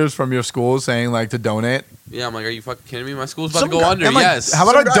gotten letters from your schools saying like to donate? Yeah, I'm like, are you fucking kidding me? My school's about Some to go guy- under. I'm like, Yes. how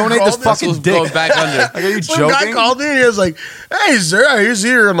about Some I guy donate this called me, My fucking school's dick? going back under. Like, are you Some joking? guy called me and he was like, "Hey, sir, I hear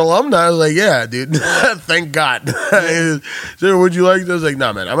you're an alumni." I was like, "Yeah, dude. Thank God." Sir, would you like this? I was like,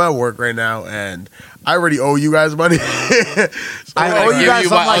 "No, man. I'm at work right now, and I already owe you guys money. I gonna owe you give guys you something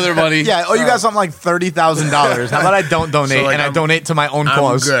my like, other money. Yeah, I owe you guys something like $30,000. How about I don't donate So, like, and I I'm- donate to my own I'm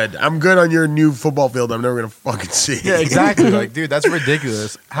cause? good. I'm good on your new football field. I'm never gonna fucking see. Yeah, exactly. Like, dude, that's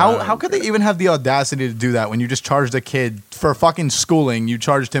ridiculous. How could they even have the audacity to do that when you just charged a kid for fucking schooling? You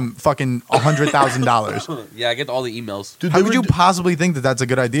charged him fucking $100,000. Yeah, I get all the emails. Dude, How they could were- you possibly think that that's a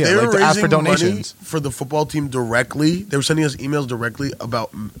good idea? They were Like to ask for raising money donations. for the football team directly. They were sending us emails directly about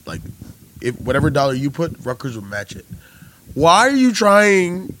like if whatever dollar you put, Rutgers would match it. Why are you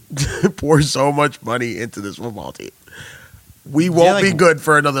trying to pour so much money into this football team? We won't be like- good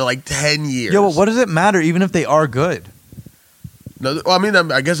for another like 10 years. Yo, but what does it matter even if they are good? No, well, I mean,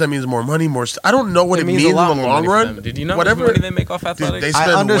 I guess that means more money, more. I don't know what it, means a in lot the more long money for run. them. Did you know whatever how much money they make off athletics? they I spend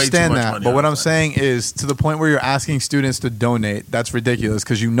way too understand much that, money but on what I'm that. saying is to the point where you're asking students to donate, that's ridiculous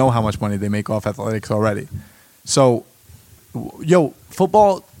because you know how much money they make off athletics already. So, yo,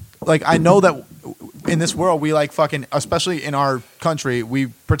 football, like I know that in this world we like fucking, especially in our country, we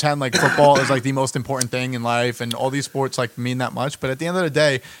pretend like football is like the most important thing in life and all these sports like mean that much. But at the end of the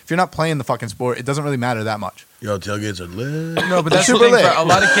day, if you're not playing the fucking sport, it doesn't really matter that much. Yo, tailgates are lit. No, but that's the Super thing. lit. For a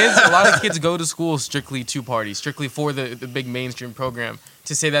lot of kids, a lot of kids go to school strictly to party, strictly for the big mainstream program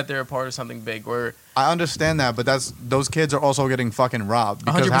to say that they're a part of something big. Or I understand that, but those kids are also getting fucking robbed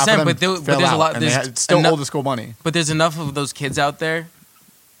because 100%, half of them but fail there's a out lot- and there's they still enough- owe the school money. but there's enough of those kids out there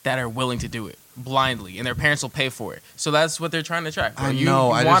that are willing to do it blindly, and their parents will pay for it. So that's what they're trying to track. I You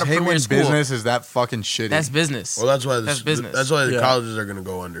know. I want just a hate premier when school. business is that fucking shitty. That's business. Well, that's why That's business. That's why the Yeah. colleges are gonna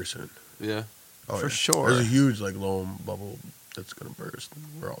go under soon. Yeah. Oh, For yeah. sure. There's a huge like loan bubble that's gonna burst.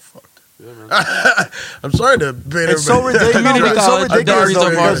 We're all fucked. Yeah, man. I'm sorry to paint It's so everybody- ridiculous. Community It's so college, ridiculous Adari though, so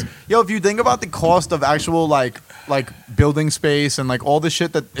because, far. yo, if you think about the cost of actual like building space and like all the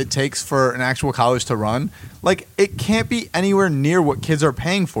shit that it takes for an actual college to run, like it can't be anywhere near what kids are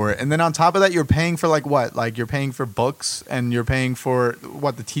paying for it. And then on top of that, you're paying for like what? Like you're paying for books and you're paying for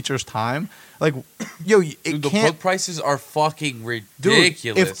what, the teacher's time. Like, yo, it Dude, the can't. book prices are fucking Dude,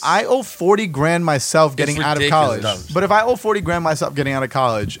 ridiculous. if I owe 40 grand myself getting out of ridiculous. college, but if I owe 40 grand myself getting out of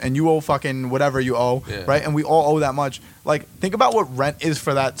college and you owe fucking whatever you owe, Yeah. right? And we all owe that much. Like, think about what rent is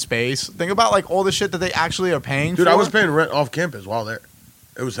for that space. Think about like all the shit that they actually are paying Dude, for. I was paying rent off campus while there.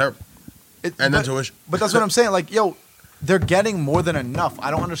 It was terrible. It- And then but, tuition. but that's what I'm saying. Like, yo, they're getting more than enough. I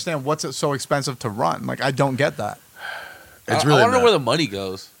don't understand what's so expensive to run. Like, I don't get that. It's I really wonder not. where the money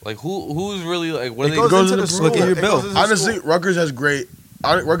goes. Like who's really like what It are goes they? goes into into the the school. school. It goes into the Honestly, school. Rutgers has great.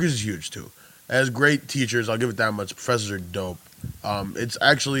 Rutgers is huge too. It has great teachers. I'll give it that much. Professors are dope. It's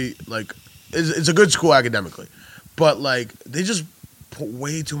actually like it's a good school academically, but like they just put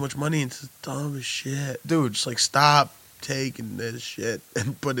way too much money into dumb as shit, Dude. Just like stop taking this shit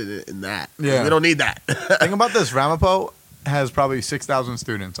and put it in that. Yeah. we don't need that. Think about this. Ramapo has probably 6,000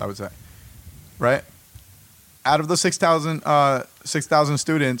 students, I would say. Right? Out of the 6,000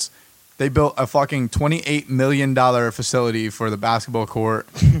 students, they built a fucking $28 million facility for the basketball court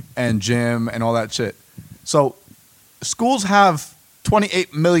and gym and all that shit. So schools have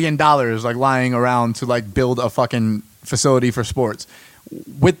 $28 million like lying around to like build a fucking facility for sports.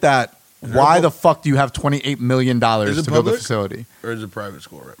 With that, why the fuck do you have $28 million to Is it build a public? facility? Or is it private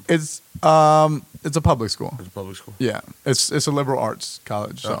school? Right? It's a public school. It's a public school. Yeah, it's a liberal arts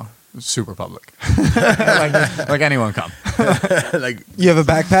college, so Oh. it's super public. like anyone come, Like You have a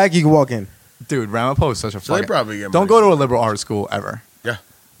backpack, you can walk in. dude. Ramapo is such a so, they fucking. probably get Don't money. go to a liberal arts school ever. Yeah.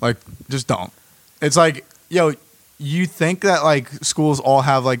 Like, just don't. It's like, yo, you think that like schools all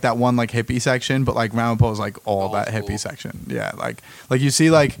have like that one like hippie section, but like Ramapo is like all Old that school. hippie section. Yeah, like you see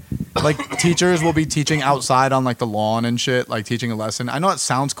like teachers will be teaching outside on like the lawn and shit, like teaching a lesson. I know it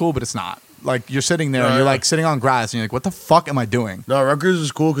sounds cool, but it's not. Like you're sitting there and you're Yeah. like sitting on grass and you're like, what the fuck am I doing? No, Rutgers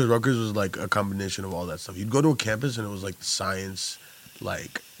is cool because Rutgers was like a combination of all that stuff. You'd go to a campus and it was like science,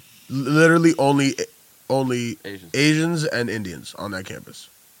 like literally only Asians and Indians on that campus.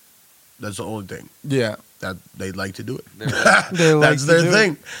 That's the only thing Yeah. that they like to do it. They're like, They like That's to their do it.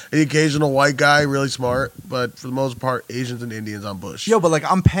 thing. The occasional white guy, really smart, but for the most part, Asians and Indians on Bush. Yo, but like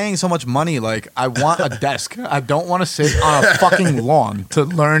I'm paying so much money, like I want a desk. I don't want to sit on a fucking lawn to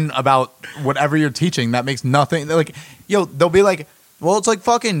learn about whatever you're teaching. That makes nothing. Like, yo, they'll be like, well, it's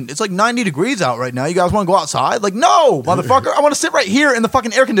like 90 degrees out right now. You guys want to go outside? Like, no, motherfucker. I want to sit right here in the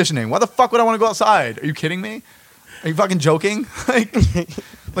fucking air conditioning. Why the fuck would I want to go outside? Are you kidding me? Are you fucking joking?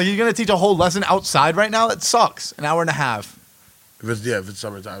 Like you're gonna teach a whole lesson outside right now? That sucks. An hour and a half. If it's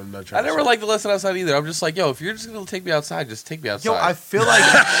summertime, I'm not I trying. never liked the lesson outside either. I'm just like, yo, if you're just gonna take me outside, just take me outside. Yo, I feel like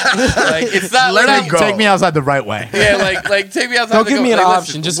like it's not Let like it go. take me outside the right way. Yeah, like take me outside. Don't to give go- me an like,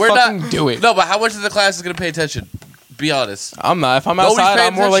 option. Just fucking do it. No, but how much of the class is gonna pay attention? Be honest. I'm not. If I'm Nobody's outside, paying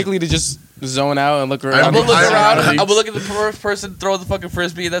I'm more attention. likely to just zone out and look around. I'm gonna look I- around. I- I'm gonna look at the first person, throw the fucking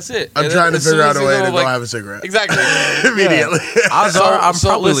frisbee, and that's it. I'm And trying to as soon figure as out a you way know, to go like- have a cigarette Exactly. immediately. I'm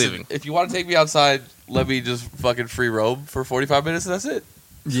probably listen, leaving. If you want to take me outside, let me just fucking free roam for 45 minutes, and that's it.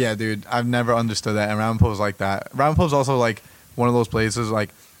 Yeah, dude, I've never understood that. And Ramapo's like that. Ramapo's also like one of those places. Like,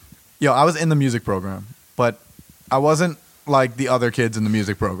 yo, I was in the music program, but I wasn't like the other kids in the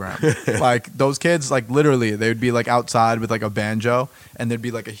music program. Like those kids, like literally, they would be like outside with like a banjo, and there'd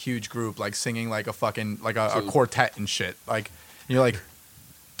be like a huge group like singing like a fucking like a quartet and shit. Like, and you're like,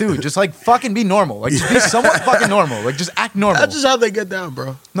 dude, just like fucking be normal. Like, just be somewhat fucking normal. Like, just act normal. That's just how they get down,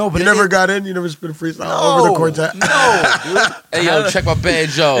 bro. No, but you never got in. You never spit a freestyle over the quartet. No, dude. Hey, yo, check my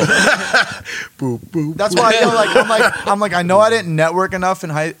banjo. Boop, boop. That's why I like I'm like I know I didn't network enough in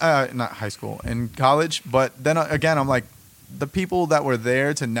not high school, in college, but then again I'm like the people that were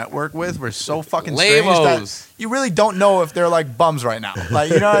there to network with were so fucking strange Lamos. that you really don't know if they're like bums right now.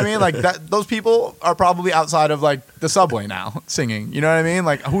 Like, you know what I mean? Like that those people are probably outside of like the subway now singing. You know what I mean?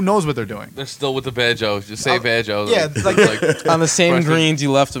 Like who knows what they're doing? They're still with the banjo. Just say banjo. Yeah, like On the same Freshman. greens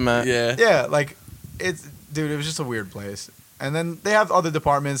you left them at. yeah. yeah, like it's dude, it was just a weird place. And then they have other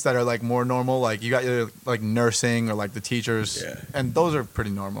departments that are like more normal. Like you got your like nursing or like the teachers, Yeah. and those are pretty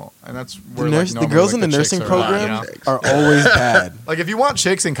normal. And that's The, where nurse, like, the girls normally, in the like, chicks nursing are at, you program know? are always bad. Like if you want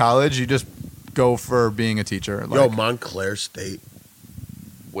chicks in college, you just go for being a teacher. Like, Yo, Montclair State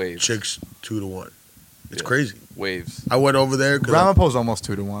Waves. chicks 2-1. It's Yeah. crazy. Waves. I went over there because Ramapo's almost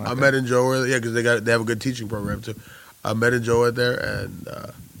 2-1. I met in Joe. Yeah, because they have a good teaching program too. I met in Joe there, and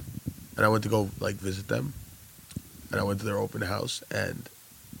I went to go like visit them, and I went to their open house, and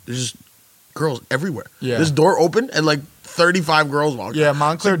there's just girls everywhere. Yeah. This door opened, and like 35 girls walked. Yeah, out.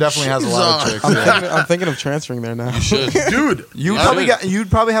 Montclair definitely has a lot of chicks. I'm thinking of transferring there now. You should. Dude, You'd Yeah.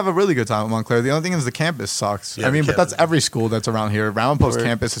 probably have a really good time at Montclair. The only thing is the campus sucks. Yeah, I mean, the but that's campus. every school that's around here. Ramapo's Word.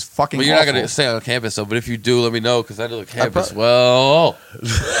 campus is fucking. But you're not awful. gonna stay on campus though. But if you do, let me know because I know the campus well.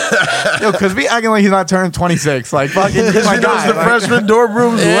 Yo, because we acting like he's not turned 26. Like fucking, Because my he knows guy. the freshman dorm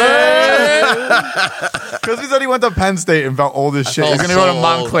rooms Because he said he went to Penn State and felt old as shit. felt He's gonna go so to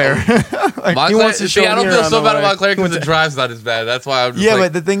Montclair. Montclair, wants to show see, I don't me feel around so the bad about way. Montclair because the drive's not as bad. That's why I'm just Yeah,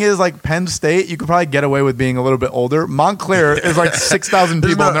 like, but the thing is, like Penn State, you could probably get away with being a little bit older. Montclair is like 6,000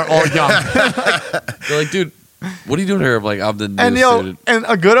 people, and they're all young. they're like, dude, what are you doing here? I'm like, I'm the And new yo, student. and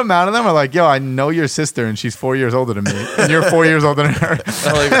a good amount of them are like, yo, I know your sister, and she's 4 years older than me, and you're 4 years older than her.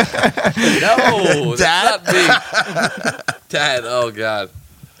 I'm like, no, that's not me. Dad, oh god.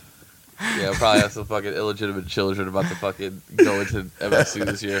 Yeah, I'll probably have some fucking illegitimate children about to fucking go into MSU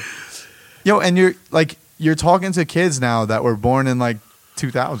this year. Yo, and you're talking to kids now that were born in like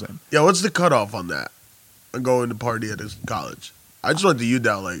 2000. Yeah, what's the cutoff on that? I'm going to party at this college. I just went to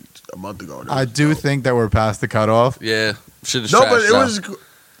UDOW like a month ago. And it I was do dope. think that we're past the cutoff. Yeah, shit is No, trash but now.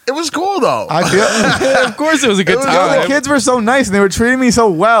 it was cool though. I feel. Of course, it was a good was Yo, time. the kids were so nice and they were treating me so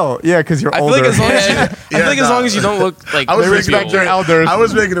well. Yeah, because you're I feel older. like as long as you, Yeah. I feel like as long as you don't look like I was they making respect them their drink. elders. I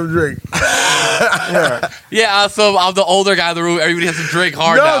was making them drink. yeah. So I'm the older guy in the room. Everybody has to drink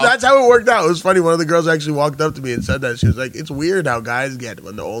hard No, now. that's how it worked out. It was funny. One of the girls actually walked up to me and said that. She was like, "It's weird how guys get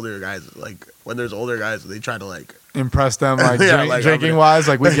when the older guys like when there's older guys they try to like." Impress them like, Yeah, like, drinking I'm wise,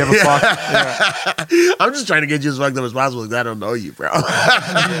 like we give a fuck. I'm just trying to get you as fucked up as possible because I don't know you, bro.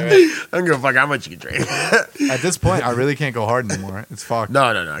 I don't give a fuck how much you can drink. At this point, I really can't go hard anymore. It's fucked. No,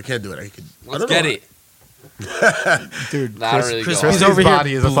 I can't do it. I Let's don't get know. it. Dude, Nah, I don't really go Chris, hard. Christy's he's over here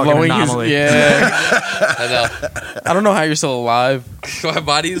body is a fucking blowing his- anomaly. yeah, I know. I don't know how you're still alive. My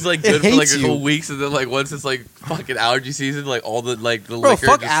body's like good It for like hates a you. couple weeks, and then like once it's like fucking allergy season, like all the like the Bro, liquor.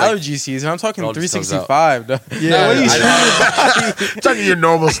 fuck just, allergy season. I'm talking it all just comes out. 365. dog. Yeah, What are you I I'm talking your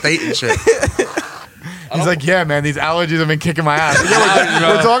normal state and shit. He's like, yeah, man, these allergies have been kicking my ass.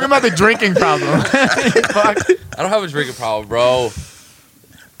 Yeah, we're talking about the drinking problem. Fuck. don't have a drinking problem, bro.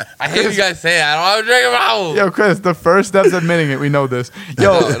 I hate when you guys say that. I don't have a drinking problem. Yo, Chris, the first step's admitting it. We know this.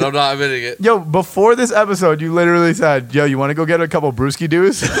 No, Yo, and I'm not admitting it. yo, before this episode, you literally said, yo, you want to go get a couple brewski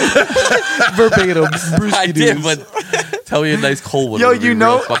dews? Verbatim. I did, but tell me a nice cold one. Yo, would be you real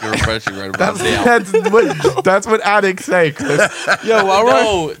know- fucking refreshing right about That's, now. that's what addicts say, Chris. Yo, while we're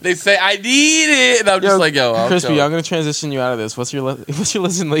No, they say I need it, and I'm just like, yo, Crispy, chill. I'm gonna transition you out of this. What's your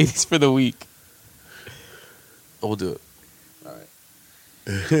listen, ladies, for the week? We'll do it. All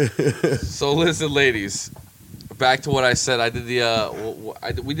right. So listen, ladies. Back to what I said. I did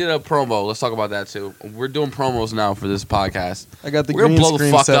we did a promo. Let's talk about that too. We're doing promos now for this podcast. I got the We're gonna green blow the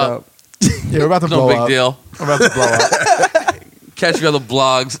screen fuck set up. up. Yeah, we're about to No blow big up. deal. We're about to blow up. Catch me on the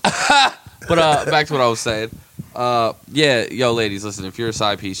blogs. But back to what I was saying. Yeah, yo, ladies, listen. If you're a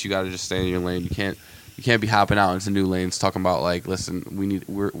side piece, you got to just stay in your lane. You You can't be hopping out into new lanes talking about like, listen,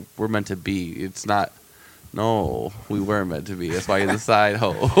 we're meant to be. It's not. No, we were meant to be. That's why you're the side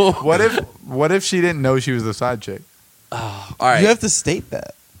hoe. What if she didn't know she was the side chick? All right. You have to state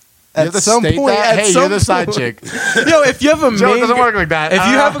that. You have to state that? Hey, you're the side chick. Yo, if you have a Joe, it main, doesn't work like that. If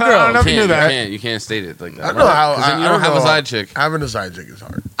you have a girl, I don't know if you knew that. You can't state it like that. I don't know how. 'Cause then you I don't have a know. side chick. Having a side chick is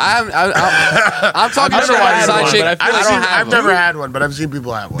hard. I'm talking I've about never had side one, chick. but I I feel don't have I've one. never had one, but I've seen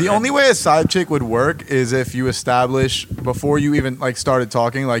people have one. The only way a side chick would work is if you establish before you even like started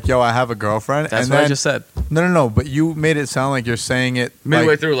talking, like, "Yo, I have a girlfriend." that's and what then, I just said. No. But you made it sound like you're saying it Midway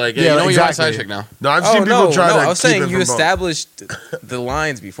like, through, like, yeah, hey, you know you're my exactly. side chick now. No, I've Oh seen people no, try to I was keep saying it you from both. established the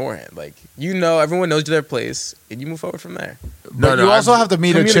lines beforehand. Like you know, everyone knows their place, and you move forward from there. But No, you also I've- have to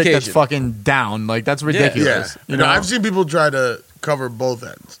meet a chick that's Communication. fucking down. Like that's ridiculous. Yeah, You know, I've seen people try to cover both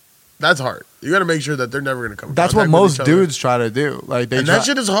ends. That's hard. You got to make sure that they're never going to come. in that's what contact with most each other. dudes try to do. Like they And try, that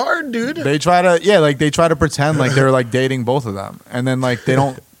shit is hard, dude. they try to pretend like they're like dating both of them, and then like they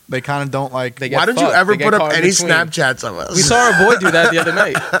don't. They kind of don't like. They get Why don't you fucked. ever They get put up caught in any between. Snapchats of us? We saw our boy do that the other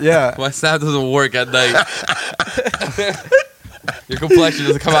night. Yeah. My snap doesn't work at night. Your complexion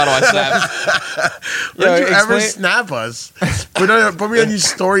doesn't come out of my snaps. Why don't you Yo, ever explain- snap us? Put me on your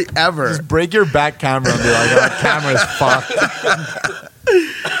story ever. Just break your back camera and be like, "Oh, camera's fucked."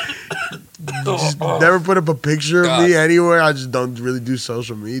 Never put up a picture God. of me anywhere. I just don't really do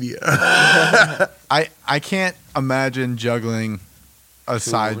social media. I can't imagine juggling a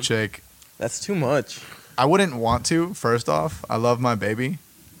side women? chick. That's too much. I wouldn't want to. First off, I love my baby.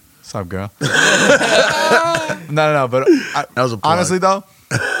 What's up, girl? No. But That was a plug. honestly though,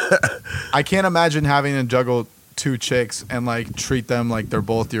 I can't imagine having to juggle two chicks and like treat them like they're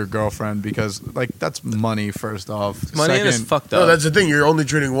both your girlfriend because like that's money. First off, Money in is Second, fucked No, up. that's the thing. You're only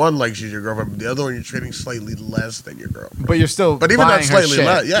treating one like she's your girlfriend, but the other one you're treating slightly less than your girlfriend. but you're still. But even buying not her slightly shit.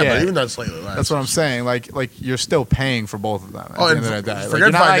 less. Yeah, but even not slightly less. That's what I'm saying. Like you're still paying for both of them. At Oh, the and end of the day, like, forget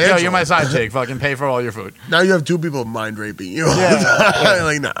you're not like, yo, financial. you're my side chick. Fucking pay for all your food. Now you have two people mind raping you. Yeah.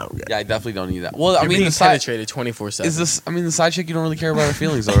 Like, nah. Okay. Yeah, I definitely don't need that. Well, I You're mean, being the side penetrated 24/7. is this. I mean, the side chick, you don't really care about her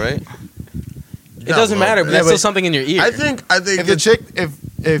feelings, though, right? It doesn't matter, but Yeah, that's but- still something in your ear. I think If the it's- chick,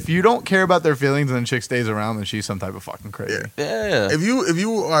 if you don't care about their feelings and the chick stays around, then she's some type of fucking crazy. Yeah. Yeah. if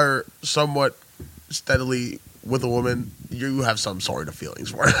you are somewhat steadily with a woman, you have some sort of feelings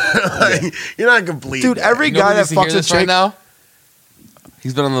for her. Like, you're not complete. Dude, every You know guy who that needs to hear fucks a this chick, right now.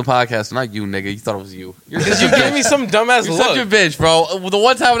 He's been on the podcast, not you, nigga. You thought it was you. You're Because you gave me some dumbass You're look. such a bitch, bro. The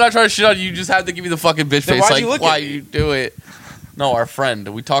one time I'm not trying to shit on you, you just have to give me the fucking bitch Then face. why'd Like, you look why at me? you do it? No, our friend.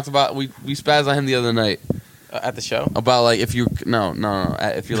 We talked about we spazzed on him the other night At the show. about like if you no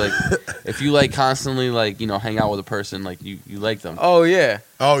if you like if you like constantly like hang out with a person like you like them. Oh yeah.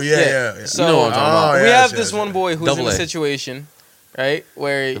 Oh yeah. So You know what I'm talking about. we yes, have this yes, one boy who's Double in a A. situation, right,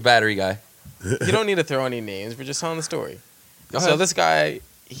 where The battery guy. you don't need to throw any names. We're just telling the story. Go So ahead. this guy,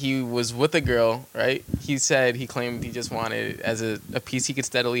 he was with a girl, right? He claimed he just wanted as a piece he could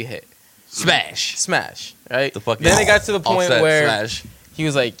steadily hit, smash, right? The fucking Then it got to the point offset where smash. he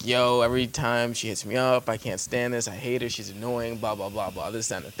was like, "Yo, every time she hits me up, I can't stand this. I hate her. She's annoying. Blah blah blah blah. This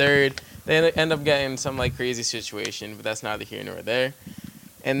that, and the third." They end up getting some like crazy situation, but that's neither here nor there.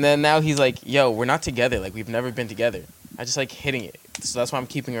 And then now he's like, "Yo, we're not together. Like we've never been together. I just like hitting it. So that's why I'm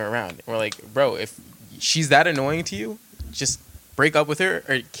keeping her around." And we're like, "Bro, if she's that annoying to you, just break up with her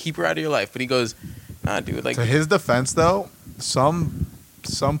or keep her out of your life." But he goes, "Nah, dude. Like to his defense though, some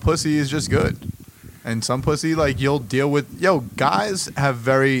pussy is just good, and some pussy like you'll deal with. Yo, guys have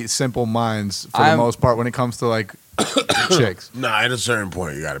very simple minds for the I'm- most part when it comes to like chicks. Nah, at a certain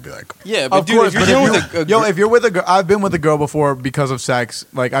point, you got to be like, yeah, but Of dude, course, if you're but dealing if with yo, if you're with a girl, I've been with a girl before because of sex.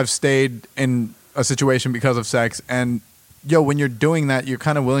 Like I've stayed in a situation because of sex, and yo, when you're doing that, you're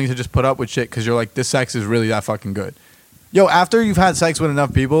kind of willing to just put up with shit because you're like, this sex is really that fucking good. Yo, after you've had sex with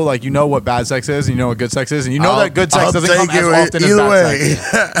enough people, like you know what bad sex is, and you know what good sex is, and you know that good sex I'll doesn't come take as it often as either bad way.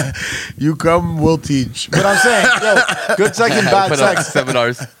 sex. You come, we'll teach. But I'm saying, yo, good sex and bad Put up sex,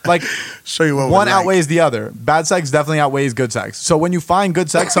 seminars. like Show you what one we like. outweighs the other. Bad sex definitely outweighs good sex. So when you find good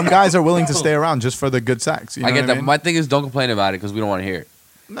sex, some guys are willing to stay around just for the good sex. You know I get what that. I mean? My thing is, don't complain about it because we don't want to hear it.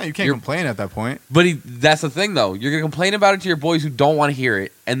 No, you can't You're- complain at that point. But that's the thing, though. You're gonna complain about it to your boys who don't want to hear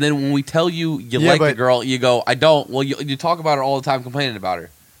it, and then when we tell you Yeah, like the but- girl, you go, "I don't." Well, you talk about her all the time, complaining about her.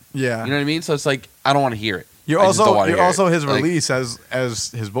 Yeah. You know what I mean? So it's like I don't want to hear it. You're I just don't also wanna hear it. his Like, release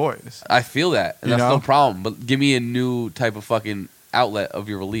as his boys. I feel that, and You that's know? no problem. But give me a new type of fucking outlet of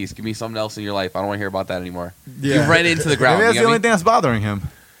your release. Give me something else in your life. I don't want to hear about that anymore. You ran into the ground. Maybe that's you the get only me? thing that's bothering him.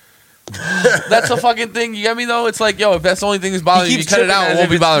 That's a fucking thing. You get me though? It's like, yo, if that's the only thing that's bothering you, keeps cut it tripping out. It as won't if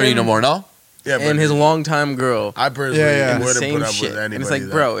be it's bothering you no him. more. No. Yeah, and his longtime girl. I personally Yeah, yeah. The wouldn't same put up shit. with anybody. And it's like,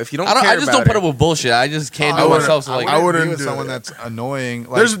 that- bro, if you don't I care just about don't put her- up with bullshit. I just can't do I it wouldn't- myself. So like, I wouldn't be with do someone that. that's annoying.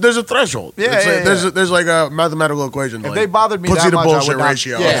 Like, there's a threshold. Yeah, It's yeah, like, yeah. There's like a mathematical equation. if like, they bothered me pussy that to much, I bullshit would not,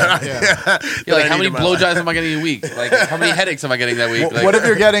 ratio. Yeah, yeah. you're like, I how need many in my life. blowjobs am I getting a week? Like, how many headaches am I getting that week? Like, What if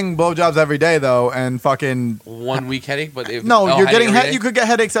you're getting blowjobs every day though, and fucking 1 week headache? But if no, you're getting headache every you could get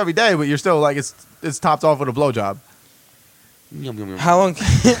headaches every day, but you're still like it's topped off with a blowjob. day? Yum, yum, yum. How long?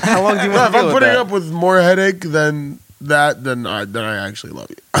 How long do you Yeah, want if to deal I'm with putting that? up with more headache than that, then I actually love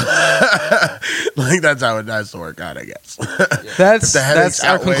you. Like that's how it has to work out, I guess. That's the headaches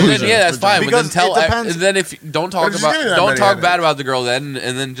our outweigh- conclusion. Then, yeah, that's fine. But then Because tell. it depends- And then if don't talk But she's getting that about, don't many talk bad headaches. about the girl, then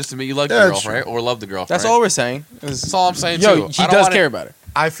and then just admit you like Yeah, the that's girl, right? Or love the girl. That's right? all we're saying. That's all I'm saying Yo, too. he I don't does wanna- care about her.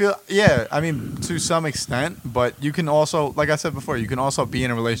 I feel I mean to some extent, but you can also, like I said before, you can also be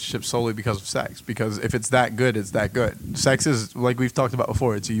in a relationship solely because of sex. Because if it's that good, it's that good. Sex is, like we've talked about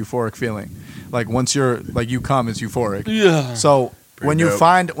before, it's a euphoric feeling. Like once you're like you come, it's euphoric. Yeah. So when you dope.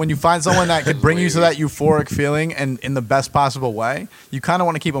 find someone that could bring you to that euphoric feeling and in the best possible way, you kind of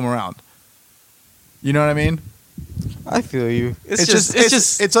want to keep them around. You know what I mean? I feel you. It's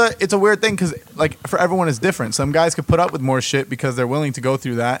It's a weird thing because like for everyone it's different. Some guys could put up with more shit because they're willing to go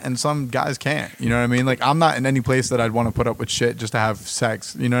through that, and some guys can't. You know what I mean? Like I'm not in any place that I'd want to put up with shit just to have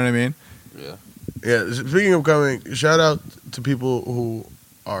sex. You know what I mean? Yeah. Yeah. Speaking of coming, shout out to people who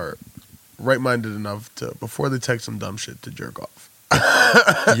are right-minded enough to before they text some dumb shit to jerk off.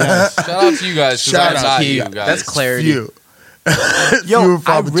 Yes. Shout out to you guys. 'cause Shout I'm out not to you you. guys. That's clarity. Few. Few Yo, and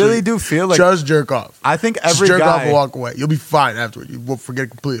far I between. really do feel like just jerk off. I think Just every jerk off guy. and walk away. You'll be fine afterward. You won't forget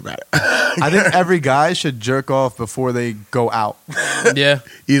completely about it. I think every guy should jerk off before they go out. Yeah.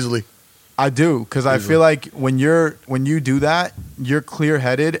 Easily. I do because I feel like when you do that, you're clear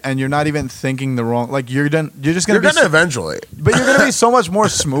headed and you're not even thinking the wrong. Like you're done. You're just gonna You're be. gonna eventually. But you're gonna be so much more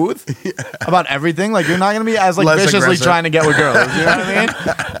smooth about everything. Like you're not gonna be as like Less viciously aggressive. trying to get with girls. You know what I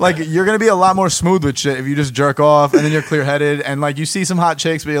mean? Like you're gonna be a lot more smooth with shit if you just jerk off and then you're clear headed and like you see some hot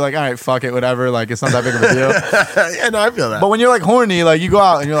chicks, but you're like, all right, fuck it, whatever. Like it's not that big of a deal. Yeah, no, I feel that. But when you're like horny, like you go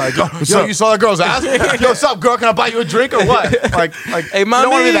out and you're like, yo, up? you saw that girl's ass? Yo, what's up, girl? Can I buy you a drink or what? Like, Hey, you don't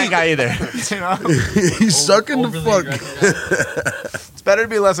want to be mommy. that guy either. You know? He's sucking the fuck. It's better to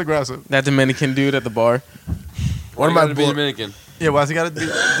be less aggressive. That Dominican dude at the bar. One of Why my you gotta be boy- Dominican. Yeah, why's he got to be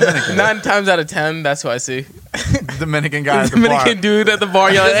Dominican? 9 times out of 10, that's who I see. Dominican guy at the Dominican bar. dude at the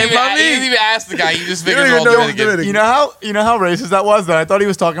bar yelling, He "Hey, didn't mommy!" even ask the guy. He just You figures don't all even know he's Dominican. Dominican. You know how racist that was? That I thought he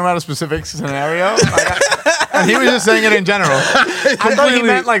was talking about a specific scenario, and he was just saying it in general. I thought he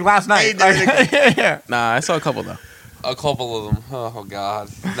meant like last night. Like, yeah. Nah, I saw a couple though. A couple of them. Oh God.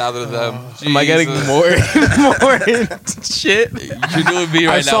 Now they're them. Am I getting Jesus. more shit? You're doing me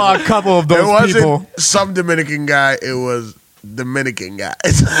right I now. saw a couple of It those wasn't people. some Dominican guy. It was Dominican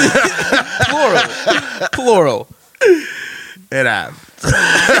guys. Plural. It happened.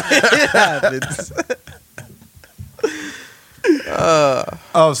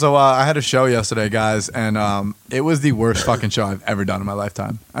 Oh, so I had a show yesterday, guys, and it was the worst fucking show I've ever done in my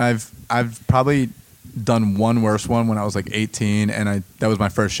lifetime. I've probably done one worse one when I was like 18, and that was my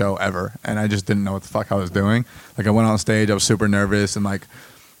first show ever, and I just didn't know what the fuck I was doing. Like I went on stage, I was super nervous, and like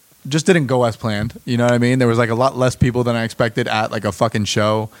just didn't go as planned. You know what I mean? There was like a lot less people than I expected at like a fucking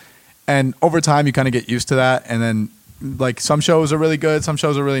show, and over time you kind of get used to that, and then like some shows are really good, some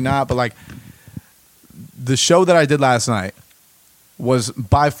shows are really not, but like the show that I did last night was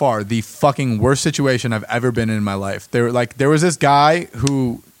by far the fucking worst situation I've ever been in my life. There was this guy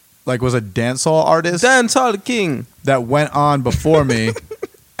who like was a dancehall artist Dance Hall King. that went on before me,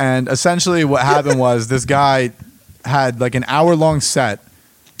 and essentially what happened was this guy had like an hour-long set.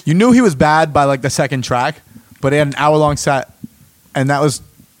 You knew he was bad by like the second track, but he had an hour-long set, and that was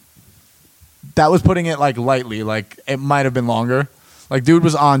putting it like lightly. Like it might have been longer. Like dude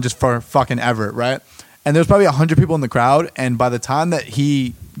was on just for fucking ever, right? And there's probably 100 people in the crowd, and by the time that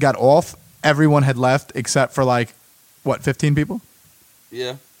he got off, everyone had left except for like what, 15 people?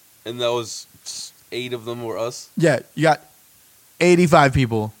 Yeah. And that was 8 of them were us. Yeah, you got 85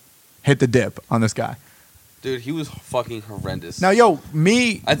 people hit the dip on this guy. Dude, he was fucking horrendous. Now, yo,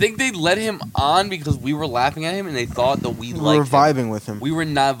 me, I think they let him on because we were laughing at him and they thought that we We liked were him. vibing with him. We were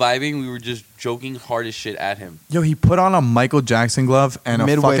not vibing. We were just joking hard as shit at him. yo, he put on a Michael Jackson glove and a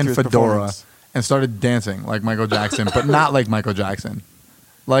Midway fucking through his fedora performance. and started dancing like Michael Jackson, but not like Michael Jackson.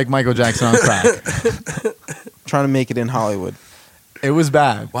 Like Michael Jackson on crack. Trying to make it in Hollywood. It was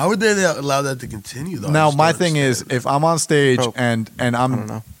bad. Why would they allow that to continue though? I Now, just my don't thing is, understand. if I'm on stage Bro, and I don't I'm,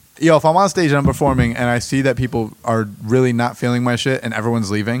 know. yo, if I'm on stage and I'm performing and I see that people are really not feeling my shit and everyone's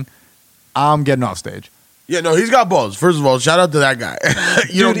leaving, I'm getting off stage. Yeah, no, he's got balls. First of all, shout out to that guy.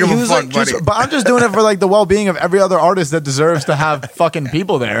 You Dude, don't he give a was fuck, like, buddy. but I'm just doing it for like the well-being of every other artist that deserves to have fucking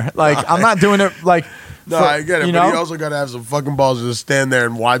people there. Like, I'm not doing it like. No, for- I get it, You but know, you also gotta have some fucking balls to just stand there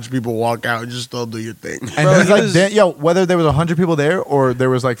and watch people walk out and just still do your thing. and Bro, he's he like, was- yo, whether there was 100 people there or there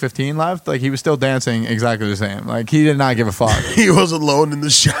was like 15 left, like he was still dancing exactly the same. Like he did not give a fuck. He was alone in the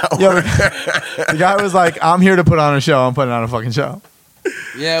shower. Yo, the guy was like, "I'm here to put on a show. I'm putting on a fucking show."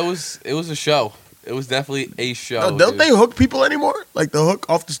 Yeah, it was a show. It was definitely a show. No, don't dude. they hook people anymore? Like the hook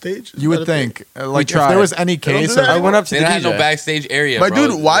off the stage? Is You that would a thing? think, like, if tried. there was any don't do case, that of, I went up to They the didn't have no DJ. backstage area. My bro.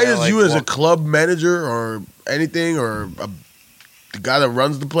 dude, why They is like, you as a walk- club manager or anything or the guy that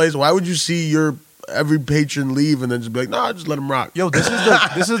runs the place? Why would you see your every patron leave and then just be like, "Nah, just let him rock"? yo,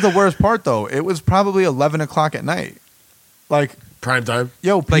 this is the worst part though. It was probably 11 o'clock at night. Like, Prime time.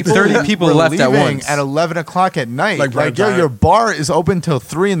 yo, Like people 30 people were left at leaving once. at 11 o'clock at night. Like prime yo, time. your bar is open till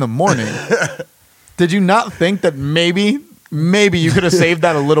 3 in the morning. Did you not think that maybe you could have saved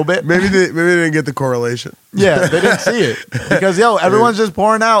that a little bit? Maybe they didn't get the correlation. Yeah, they didn't see it because yo, everyone's just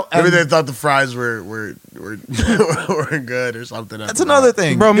pouring out. And Maybe they thought the fries were were good or something. that's another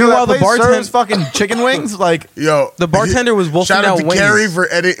thing, Bro, Yo, meanwhile, that the place bartend- serves fucking chicken wings. Like, Yo, The bartender was wolfing shout out out to wings. Carrie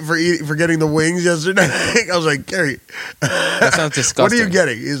for getting the wings yesterday. I was like, Carrie, That sounds what disgusting. are you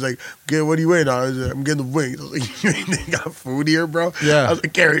getting? He's like, "Okay, what are you waiting on?" I was like, "I'm getting the wings." I was like, "You ain't got food here, bro?" Yeah. I was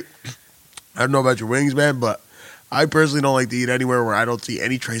like, Carrie, I don't know about your wings, man, but I personally don't like to eat anywhere where I don't see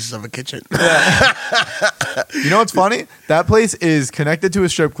any traces of a kitchen. you know what's funny? That place is connected to a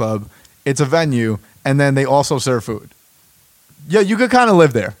strip club. It's a venue, and then they also serve food. Yeah, you could kind of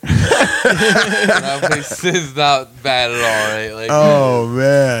live there. That place is not bad at all, right? Like, Oh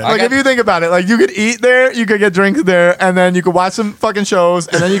man. Like, got- if you think about it, like, you could eat there, you could get drinks there, and then you could watch some fucking shows,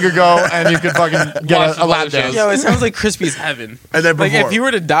 and then you could go and you could fucking get Watch a some lap other dance. shows. Yo, it sounds like Crispy's heaven. And then Like, before. if you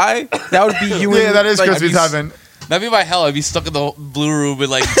were to die, that would be you. Yeah, that is like, Crispy's I'd be- heaven. that'd be my hell. I'd be stuck in the blue room and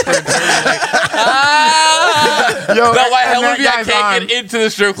like, ah! Yo, No, my and hell that would be I guy's can't on. get into the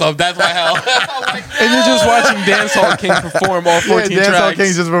strip club. That's my hell. And you're just watching Dancehall King perform all 14 Yeah, Dancehall tracks.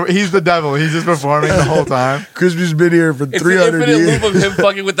 King's he's the devil. He's just performing the whole time. Crispy's been here for It's an 300 infinite years. loop of him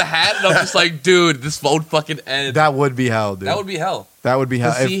fucking with the hat, and I'm just like, dude, this won't fucking end. That would be hell, dude. That would be hell. That would be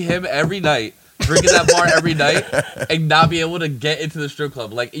To hell. see him every night, drinking that bar every night, and not be able to get into the strip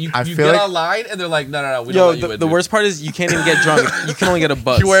club. Like, you I get feel like- online, and they're like, no, we don't Yo, let you the in. the dude. worst part is you can't even get drunk. You can only get a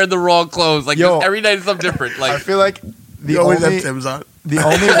buzz. You're wearing the wrong clothes. Like, Yo. just every night is something different. I Like, feel like the You always only have Tim's on. the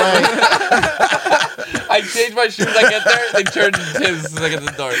only way I change my shoes, I get there, they turn to Tim's as I get to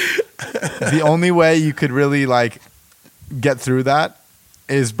the door. the only way you could really like get through that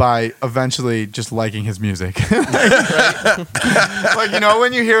is by eventually just liking his music. Like, you know,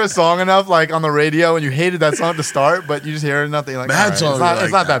 when you hear a song enough, like on the radio, and you hated that song to start, but you just hear it enough, that you're like, Bad all right, songs.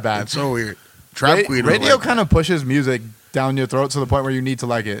 it's not that bad. It's so weird. Trap Queen. was Radio like kind of pushes music down your throat to the point where you need to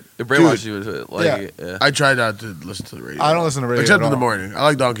like it. It brainwashed you into it. Like, Yeah. yeah. I try not to listen to the radio. I don't listen to radio Except at in the all. morning. I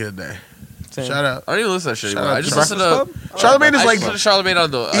like Donkey of the Day. Same. Shout out. I don't even listen to that shit Shout anymore. out I just to listen to Charlamagne is I like listen to Charlamagne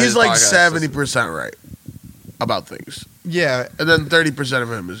on the. he's his like podcast. 70% right about things, Yeah, and then 30%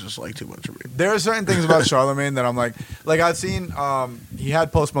 of him is just like too much for me. there are certain things about Charlamagne that I'm like I've seen. He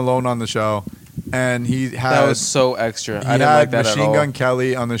had Post Malone on the show, and he had That was so extra. he I didn't had like that at Machine all. Gun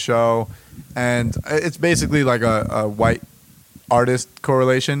Kelly on the show, and it's basically like a white artist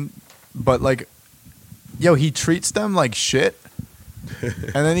correlation, but like, yo, he treats them like shit.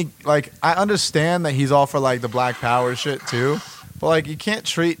 And then he like, I understand that he's all for like the Black Power shit too, but like, you can't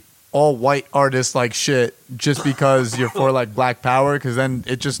treat all white artists like shit just because you're for like Black Power, because then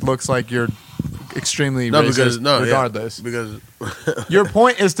it just looks like you're extremely racist regardless. Because Your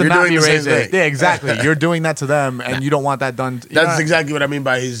point is to You're not doing be the same racist. thing. Yeah, exactly. You're doing that to them, and you don't want that done. that's exactly what I mean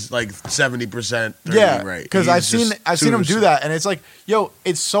by he's like 70%. Yeah, right. because He's I've just seen him do too- that, and it's like, yo,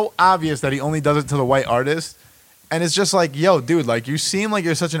 it's so obvious that he only does it to the white artist, and it's just like, yo, dude, like, you seem like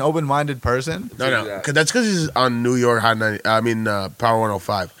you're such an open-minded person. No, that's because he's on New York Hot 90. I mean Power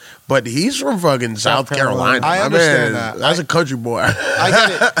 105, but he's from fucking South Carolina. I My understand man, that. That's a country boy. I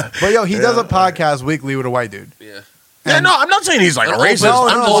get it, but yo, he does a podcast weekly with a white dude. Yeah. Yeah, no, I'm not saying he's like a racist. No,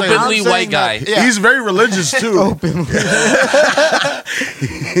 I'm no, just saying openly I'm white saying guy. that- yeah. he's very religious too.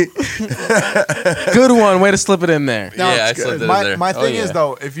 Good one. Way to slip it in there. No, Yeah, I it's slipped good. it in my there. my thing yeah. is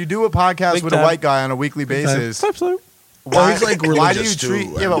though, if you do a podcast Big with time. a white guy on a weekly basis, Slip, slip. why, he's, like, why do you religious, too, treat?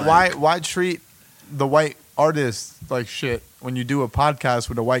 Yeah, and, but why treat the white artists like shit when you do a podcast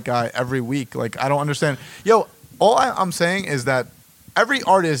with a white guy every week? Like, I don't understand. Yo, all I'm saying is that every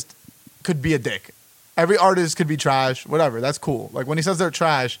artist could be a dick. Every artist could be trash, whatever. That's cool. Like, when he says they're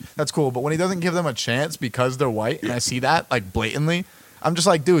trash, that's cool. But when he doesn't give them a chance because they're white, and I see that like blatantly, I'm just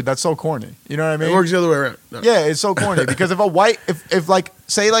like, dude, that's so corny. You know what I mean? It works the other way around. No. Yeah, it's so corny because if like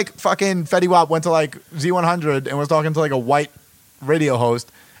say like fucking Fetty Wap went to like Z100 and was talking to like a white radio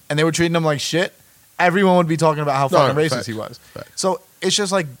host and they were treating him like shit, everyone would be talking about how fucking racist facts. he was. Facts. So it's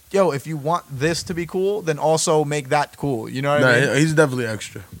just like, yo, if you want this to be cool, then also make that cool. You know what I mean? Nah, he's definitely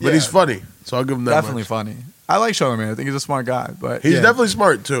extra, but Yeah. he's funny, so I'll give him that. Definitely much. funny. I like Charlamagne. I think he's a smart guy, but He's yeah, definitely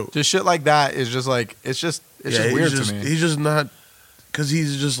smart too. just shit like that is just like it's just weird to me. He's just not because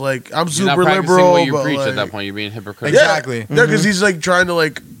he's just like I'm You're not super practicing liberal. what you but preach like, at that point. You're being hypocritical. Exactly. Yeah, because he's like trying to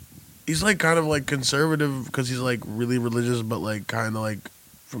like, he's like kind of like conservative because he's like really religious, but like kind of like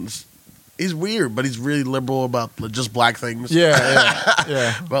he's weird, but he's really liberal about just black things.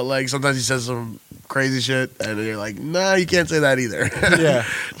 Yeah. But like sometimes he says some crazy shit, and you're like, nah, you can't say that either. Yeah.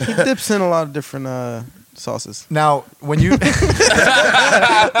 He dips in a lot of different sauces. Now, when you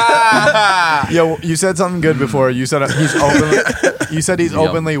yo, you said something good before. You said he's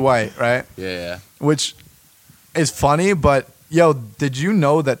openly white, right? Yeah. Which is funny, but yo, did you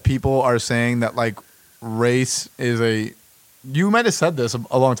know that people are saying that like race is a? You might have said this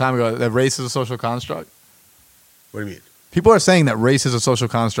a long time ago that race is a social construct. What do you mean? People are saying that race is a social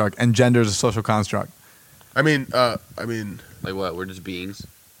construct and gender is a social construct. I mean, Like what? We're just beings.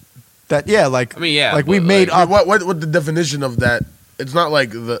 That yeah, like I mean, yeah, like we but, made like, up. what the definition of that? It's not like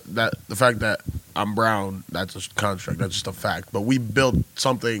the fact that I'm brown. That's a construct. That's just a fact. But we built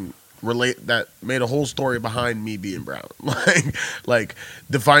something that made a whole story behind me being brown. like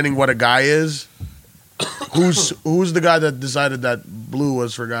defining what a guy is. Who's the guy that decided that blue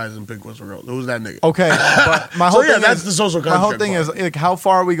was for guys and pink was for girls? Who's that nigga? Okay, but my whole So yeah, thing that's is, the social my whole construct thing part. is like, how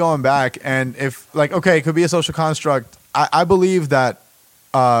far are we going back? And if like, okay, it could be a social construct. I believe that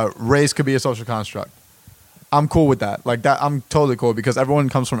race could be a social construct. I'm cool with that. Like that, I'm totally cool because everyone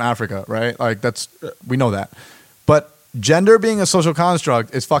comes from Africa, right? Like we know that. But gender being a social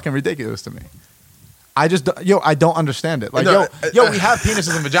construct is fucking ridiculous to me. I don't understand it. Like, No, we have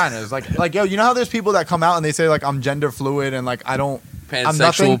penises and vaginas. Like, yo, you know how there's people that come out and they say like I'm gender fluid and like I'm Pansexual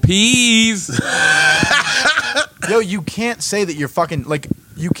nothing. peas. Yo, you can't say that you're fucking like.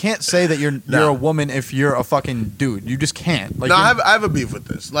 You can't say that you're a woman if you're a fucking dude. You just can't. Like, No, I have a beef with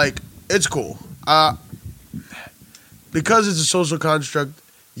this. Like, it's cool. Because it's a social construct,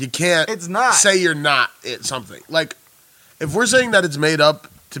 you can't It's not. say you're not something. Like, if we're saying that it's made up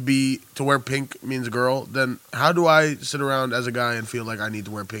to wear pink means girl, then how do I sit around as a guy and feel like I need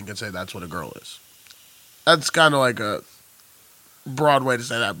to wear pink and say that's what a girl is? That's kind of like a broad way to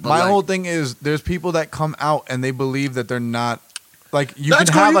say that. But my like, whole thing is there's people that come out and they believe that they're not. Like, you That's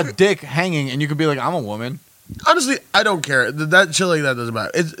can cool, have you a dick hanging and you could be like, I'm a woman. honestly, I don't care. That shit like that doesn't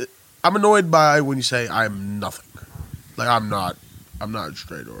matter. I'm annoyed by when you say I'm nothing. Like, I'm not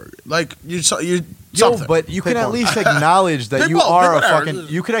straight or like you're Yo, something. but you Pick can at one. least acknowledge that Pick you both, are pick a whatever.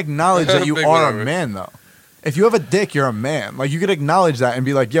 fucking. You can acknowledge that you Pick are a whatever. man, though. If you have a dick, you're a man. Like, you could acknowledge that and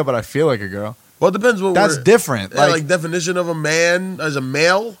be like, yeah, but I feel like a girl. Well, it depends what That's we're- different. Yeah, like definition of a man as a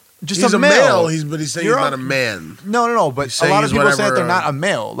male. Just he's a male. But he's saying You're he's a- not a man. No. But He's a saying lot of he's people say that whatever, they're not a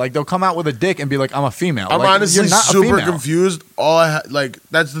male. Like, they'll come out with a dick and be like, I'm a female. I'm Like, honestly you're not a super female. confused.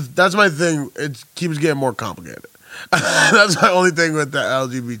 That's my thing. It keeps getting more complicated. That's my only thing with the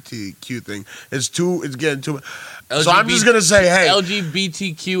LGBTQ thing. It's getting too. So I'm just gonna say, hey,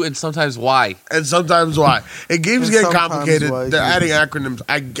 LGBTQ and sometimes Y. and sometimes why it keeps And getting sometimes complicated. why, They're too. adding acronyms.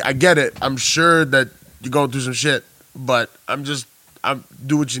 I get it. I'm sure that you're going through some shit, but I'm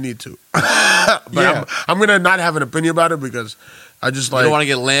do what you need to. But Yeah. I'm gonna not have an opinion about it because I just You like don't want to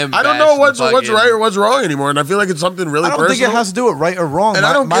get lamb. I don't know what's right or what's wrong anymore, and I feel like it's something really I don't personal. think it has to do with right or wrong. And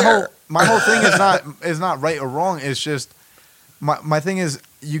I don't care. My whole thing is not right or wrong. It's just my thing is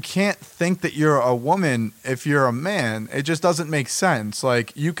you can't think that you're a woman if you're a man. It just doesn't make sense.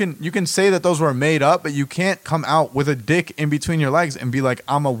 Like you can say that those were made up, but you can't come out with a dick in between your legs and be like,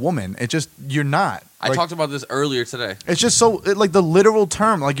 I'm a woman. You're not. I Like, talked about this earlier today. it's just so like the literal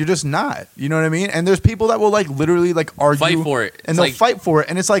term, like you're just not. You know what I mean? And there's people that will like literally like argue Fight for it. and It's they'll like- fight for it.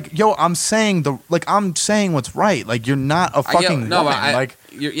 And it's like, yo, I'm saying what's right. Like you're not a fucking woman. Like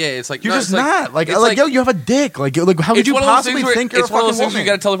it's like you're no, just it's not. Like it's yo, you have a dick. Like how could it's you one of those possibly things where- think you're a it's one of fucking those things woman? you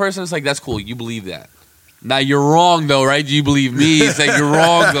got to tell the person. It's like that's cool. You believe that. Now you're wrong though, right? You believe me. It's like you're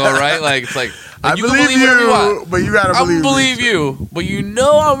wrong though, right? Like it's like I you believe can believe whatever you want. but you gotta I believe believe me. you, but you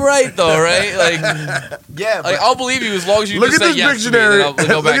know I'm right though, right? Like, yeah, like I'll believe you as long as you Look just at say this yes to me, dictionary. and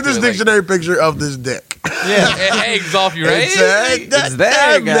then I'll go Look back at this to it. Like, dictionary picture of this dick. yeah. it hangs off you, right? It's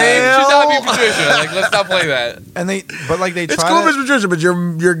there, Name guys. should not be Patricia. Like, let's not play that. And they It's try cool, to, Miss Patricia, but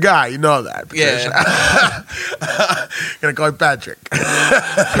you're a guy. You know that. Patricia. Yeah. Gonna call you Patrick.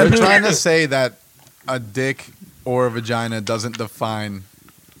 they're trying to say that a dick or a vagina doesn't define.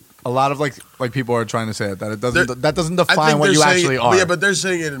 A lot of like people are trying to say that it doesn't. That doesn't I define think what they're you saying, actually are. Yeah, but they're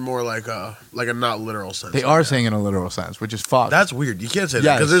saying it in more like a not literal sense. They are saying it in a literal sense, which is fucked. That's weird. You can't say that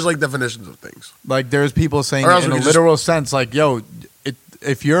Yes. because there's like definitions of things. Like there's people saying Or it else in we a could just- literal sense, like yo,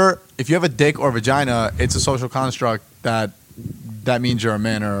 if you have a dick or vagina, it's a social construct that means you're a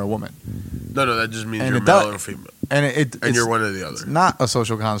man or a woman, No, that just means And you're it male does- or female, and and it's you're one or the it's other. not a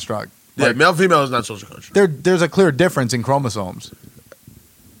social construct. Yeah, Like, male female is not social construct. there's a clear difference in chromosomes.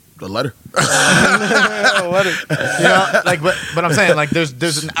 The letter. You know, like but I'm saying like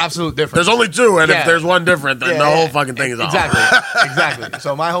there's an absolute difference. There's only two, and Yeah. if there's one different, then the whole fucking thing is off. Exactly.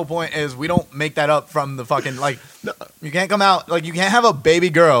 So my whole point is we don't make that up from the fucking like. You can't come out like you can't have a baby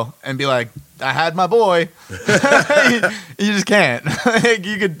girl and be like, I had my boy. You just can't.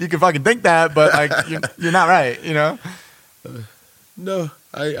 you could fucking think that, but like you're not right. You know. No,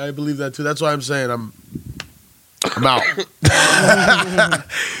 I believe that too. That's why I'm saying I'm out.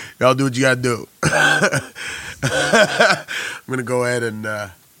 Y'all do what you gotta do. I'm gonna go ahead and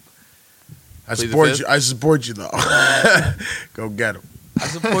I Plead the support fifth? you. I support you though. Go get him. I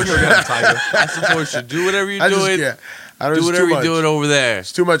support you. I support you. Do whatever you're I just doing. yeah. I don't. Do it's whatever too you're much. doing over there.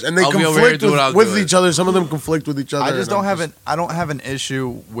 It's too much, and they I'll be over here conflict doing what I'll with do. each other. Some of them conflict with each other. I just and don't I'm have I don't have an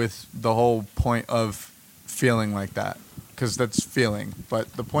issue with the whole point of feeling like that because that's feeling,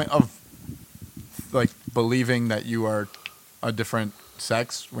 but the point of like believing that you are a different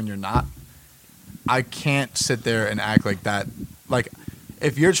sex when you're not, I can't sit there and act like that. Like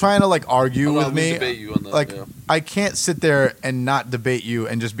if you're trying to like argue I'm with gonna me, debate you on that, like yeah. I can't sit there and not debate you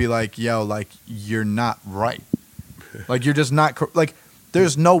and just be like, yo, like you're not right. Like you're just not like.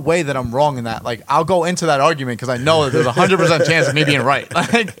 There's no way that I'm wrong in that. Like I'll go into that argument because I know that there's 100% chance of me being right.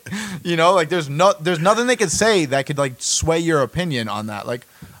 Like, you know, like there's nothing they could say that could like sway your opinion on that. Like,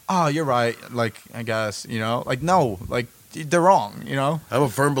 oh, you're right. Like I guess you know. Like no, like they're wrong. You know. I'm a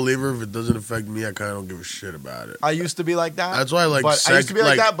firm believer. If it doesn't affect me, I kind of don't give a shit about it. I used to be like that. That's why, like, but I used to be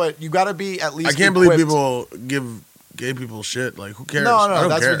like like- that. But you got to be at least. I can't believe equipped. people give gay people shit. Like, who cares? No, I don't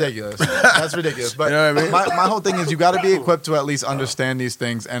that's care. ridiculous. That's ridiculous. But You know what I mean? my whole thing is you got to be equipped to at least understand these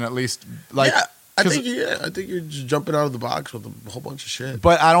things and at least like. Yeah, I 'cause- think you're just jumping out of the box with a whole bunch of shit.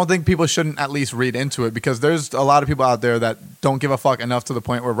 But I don't think people shouldn't at least read into it because there's a lot of people out there that don't give a fuck enough to the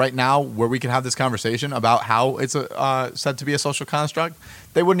point where right now, where we can have this conversation about how it's said to be a social construct,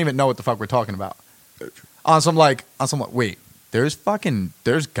 they wouldn't even know what the fuck we're talking about. On some wait, there's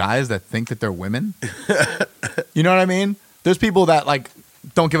guys that think that they're women. You know what I mean? There's people that like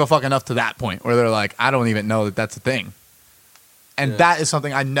don't give a fuck enough to that point where they're like, I don't even know that that's a thing. And Yeah. that is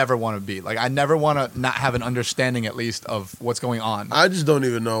something I never want to be. Like, I never want to not have an understanding, at least, of what's going on. I just don't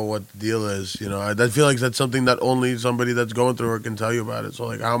even know what the deal is. You know, I feel like that's something that only somebody that's going through it can tell you about it. So,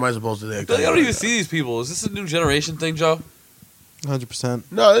 like, how am I supposed to? I feel like I don't even see these people. Is this a new generation thing, Joe? 100%.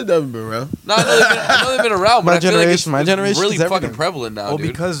 No, they've never been around. No, I know they've been around, but My I feel like it's, generation- my generation really is fucking everything. prevalent now, Well, dude.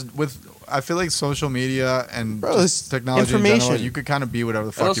 because I feel like social media and Bro, just it's technology in general, information. you could kind of be whatever the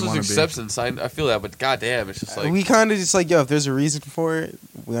and fuck also you there's want to be. acceptance. I feel that, but goddamn, it's just like we kind of just like, yo, if there's a reason for it,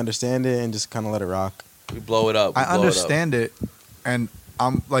 we understand it and just kind of let it rock. we blow it up. we I blow it up. understand it, and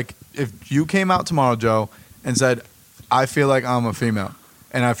I'm like, if you came out tomorrow, Joe, and said, I feel like I'm a female,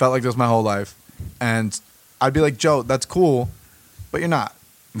 and I felt like this my whole life, and I'd be like, Joe, that's cool, but you're not.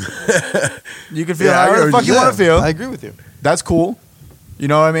 You can feel Yeah, I however the agree fuck with you you. want to feel. I agree with you. That's cool. You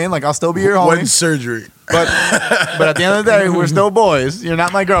know what I mean? Like, I'll still be your When homie. surgery. But at the end of the day, we're still boys. You're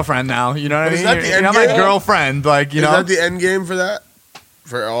not my girlfriend now. You know what I But is mean? that You're, the you're end not my game? girlfriend. Like, you Is know. that the end game for that?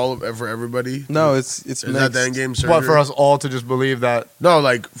 For everybody? No, it's Is mixed. that the end game? Surgery? What, for us all to just believe that? No,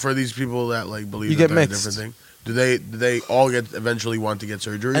 like for these people that like believe You that get that's mixed. a different thing. Do they all get eventually want to get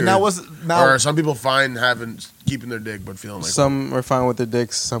surgery? And or, that was or now. are some people fine keeping their dick but feeling like Some are fine with their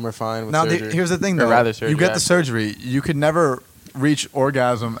dicks. Some are fine with Now surgery. here's the thing, Or though. rather surgery, you get the actually. surgery, you could never reach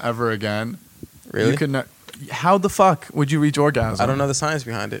orgasm ever again. Really? You could not. How the fuck would you reach orgasm? I don't know the science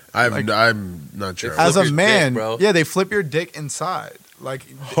behind it. I'm not sure. As Flip a your man, dick, bro. yeah, they flip your dick inside. Like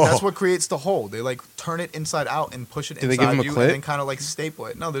that's what creates the hole. They like turn it inside out and push it Do they inside give him a you, clit? and then kind of like staple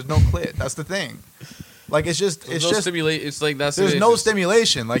it. No, there's no clit. That's the thing. Like it's just There's it's no just stimulate. It's like that's there's it's no just-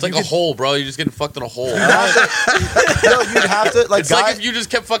 stimulation. Like It's like you a hole, bro. You're just getting fucked in a hole. You'd have to like It's guy, like if you just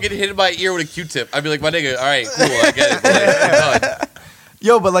kept fucking hitting my ear with a Q-tip. I'd be like, my nigga, all right, cool, I get it. But like, I'm done.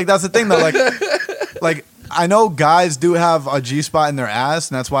 Yo, but like that's the thing though. Like I know guys do have a G spot in their ass,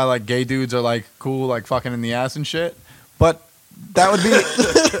 and that's why like gay dudes are like cool, like fucking in the ass and shit. But that would be,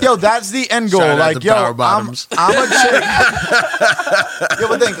 yo, that's the end goal. Shout out Like, to yo, Power I'm Bottoms. a chick. Yo,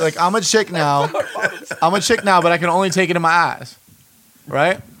 but think like I'm a chick now. I'm a chick now, but I can only take it in my ass,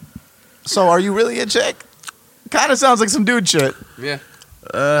 right? So are you really a chick? kind of sounds like some dude shit. Yeah.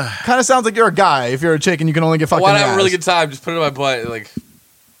 Kind of sounds like you're a guy. If you're a chick and you can only get fucked Why in the have a really ass. good time? Just put it in my butt. Like,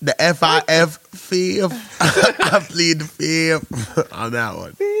 The FIF fifth. I plead the fifth on that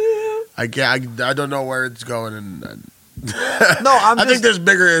one. I can't. I don't know where it's going, and No, I think there's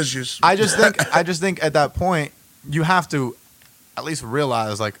bigger issues. I just think at that point you have to at least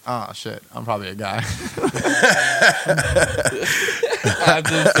realize like, oh shit, I'm probably a guy.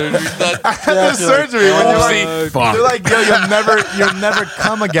 after the surgery's done. After surgery, when Fuck. you're like, yo, you'll never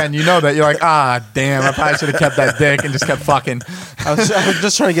come again. You know that. You're like, ah, damn, I probably should have kept that dick and just kept fucking. I was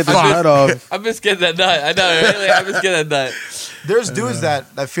just trying to get this nut off. I miss getting that nut. I know, right? Like, I miss getting that nut. There's dudes that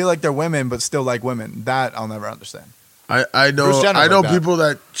feel like they're women but still like women. That I'll never understand. I know. Bruce Jenner I know like that. people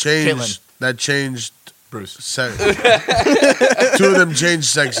that Caitlyn. changed Bruce. sex. Two of them changed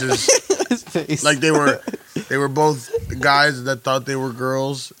sexes. His face. Like they were both guys that thought they were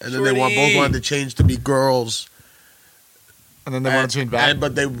girls, and then they both Shorty. wanted to change to be girls. And then they want to change back.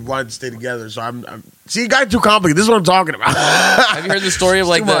 but they wanted to stay together. So I'm see, it got too complicated. This is what I'm talking about. Have you heard the story of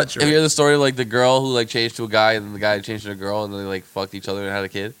like Too the? much, Have you heard the story of like the girl who like changed to a guy and then the guy changed to a girl and then they like fucked each other and had a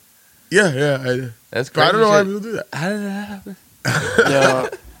kid? yeah. That's But crazy. I don't know why shit. people do that. How did that happen? Yeah.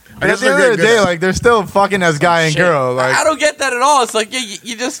 But at the end of the day, like they're still fucking as guy and shit. girl. Like I don't get that at all. It's like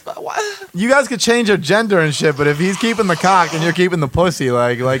you just what? you guys could change your gender and shit, but if he's keeping the cock and you're keeping the pussy,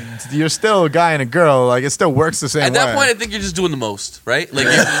 like you're still a guy and a girl. Like it still works the same At way. that point, I think you're just doing the most, right? Like,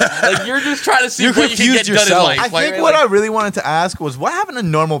 you're just trying to see You what you can get confused done in yourself. life. I like, think right? what Like, I really wanted to ask was what happened to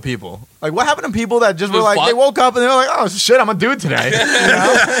normal people? Like what happened to people that just were Just like fuck? they woke up and they were like, oh shit, I'm a dude today. You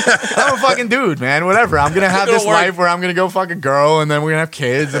know? I'm a fucking dude, man. Whatever. I'm gonna have Go to this work. life where I'm gonna go fuck a girl and then we're gonna have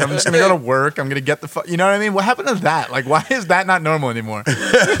kids and I'm just gonna go to work. I'm gonna get the fuck. You know what I mean? What happened to that? Like why is that not normal anymore?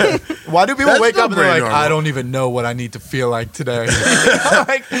 Why do people That's wake not up and they're very like, normal. I don't even know what I need to feel like today?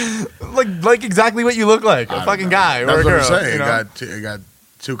 like exactly what you look like, a fucking guy or That's a what girl. I'm saying. you know? It got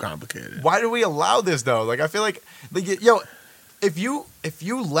too complicated. Why do we allow this though? Like I feel like yo, if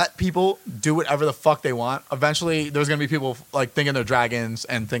you let people do whatever the fuck they want, eventually there's gonna be people like thinking they're dragons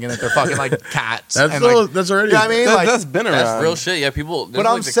and thinking that they're fucking like cats. That's and, still, like, that's already. you know what I mean? That, Like, that's been around. that's real shit. Yeah, people. but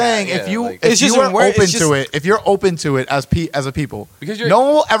I'm saying if you It's if just you are in word- open it's to just- it, if you're open to it as a people, Because you're- no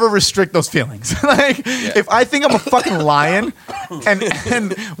one will ever restrict those feelings. Like if I think I'm a fucking lion,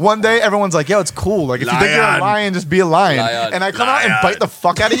 and one day everyone's like, yo, it's cool. Like if you think you're a Lion. lion, just be a lion. Lion. And I come out and Lion. bite the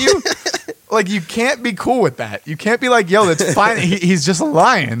fuck out of you. Like you can't be cool with that. You can't be like, yo, that's fine. He's just a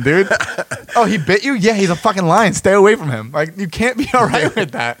lion, dude. Oh, he bit you? Yeah, he's a fucking lion. Stay away from him. Like you can't be all right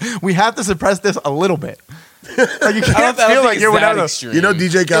with that. We have to suppress this a little bit. Like you can't feel like you're whatever. You know,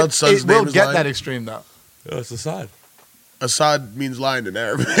 DJ Khaled's son's It name will is get Lion? that extreme though. Oh, it's Assad. Assad means lion in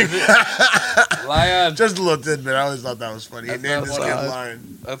Arabic. Lion. Just a little tidbit. I always thought that was funny. He That's named not his kid Assad.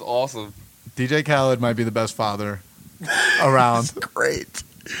 Lion. That's awesome. DJ Khaled might be the best father around. Great.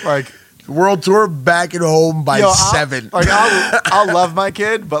 Like World tour back at home by yo, 7. I'll love my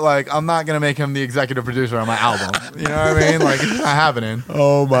kid, but like I'm not gonna make him the executive producer on my album. You know what I mean? Like it's not happening.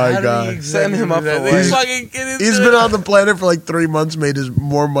 Oh my god. Send him up for He's life. fucking get into He's it. been on the planet for like 3 months, made his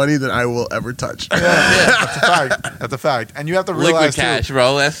more money than I will ever touch. That's a fact. That's a fact. And you have to liquid realize cash, too,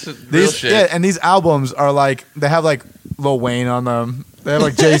 bro. That's real these shit. yeah, and these albums are like they have like Lil Wayne on them. They have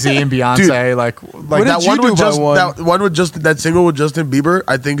like Jay-Z and Beyonce. Dude, like what that did one you do with by just one? that one with just that single with Justin Bieber,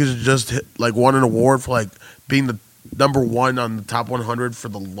 I think is just like won an award for like being the number 1 on the top 100 for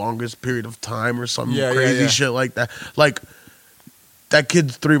the longest period of time or some Yeah, yeah, crazy yeah. shit like that. Like that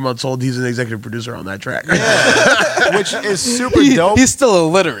kid's 3 months old. He's an executive producer on that track. which is super dope. He's still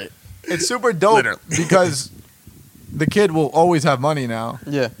illiterate. It's super dope Literally. because the kid will always have money now.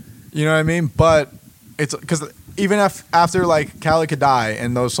 Yeah. You know what I mean? But it's because even if after like Khaled could die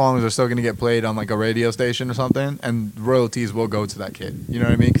and those songs are still gonna get played on like a radio station or something, and royalties will go to that kid. You know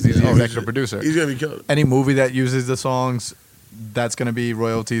what I mean? Because he's the Oh, executive producer. He's gonna be killed. Any movie that uses the songs, that's gonna be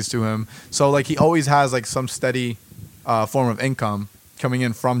royalties to him. So like he always has like some steady form of income coming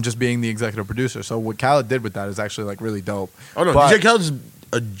in from just being the executive producer. So what Khaled did with that is actually like really dope. Oh no, But- DJ Khaled's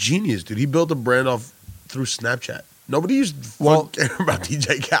a genius, dude. He built a brand off through Snapchat. Nobody used to Well- care about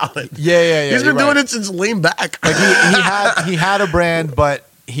DJ Khaled. Yeah. He's been doing it since Lean Back. Like he had a brand, but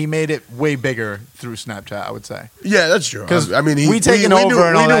he made it way bigger through Snapchat. I would say Yeah, that's true. because I mean, we taking over knew-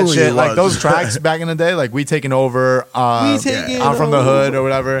 and all we knew that who he shit. Like was. those tracks back in the day, like we taking over. We taking I'm from the hood or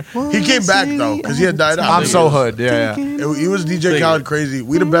whatever. He came back though because he had died out. I'm so hood. Yeah. He was DJ Khaled crazy.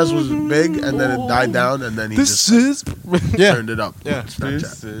 We the Best was big, and then it died down, and then he This just is. Yeah. turned it up. Yeah.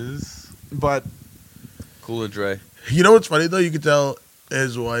 Snapchat. is But Cooler Dre. You know what's funny though? You could tell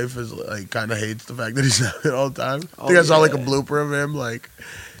his wife is like kind of hates the fact that he's not there all the time. I think I saw like a blooper of him like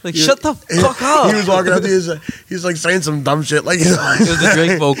Like, shut the fuck up. He was walking up to you. He's like saying some dumb shit. Like, It was the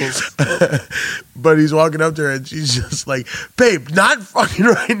Drake vocals. but he's walking up to her and she's just like, "Babe, not fucking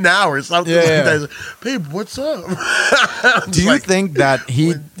right now," or something like that. He's like, "Babe, what's up?" Do you think that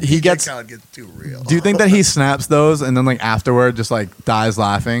he gets? Khaled gets too real? Do you think that he snaps those and then like afterward just like dies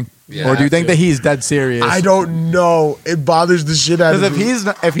laughing, Yeah, or do you think too. that he's dead serious? I don't know. It bothers the shit out of Because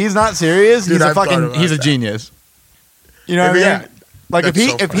me. if he's not serious, Dude, he's a I've thought fucking about he's a that. genius. You know what I mean? Yeah. Like if That's he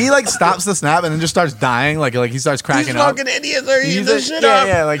so if he funny. like stops the snap and then just starts dying, like he starts He's cracking up. fucking idiots are eating He's the a, shit yeah, up.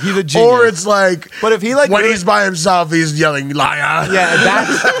 yeah, like he's a genius. Or it's like, but if he like when really- he's by himself, he's yelling liar. yeah,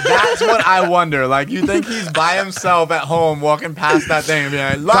 that's what I wonder. Like you think he's by himself at home walking past that thing and be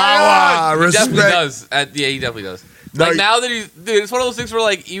like, "Lion!" Power, He respect. definitely does. Yeah, he definitely does. No, Like he- now that he's dude, it's one of those things where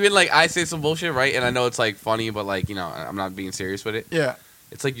like even like I say some bullshit, right? And I know it's like funny, but like I'm not being serious with it. Yeah,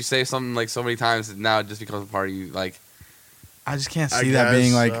 It's like you say something like so many times that now it just becomes a part of you. Like I just can't I see that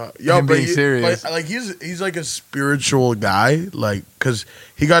being guess, like but him being serious. Like he's like a spiritual guy, like because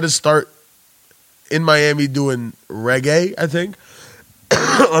he got to start in Miami doing reggae. I think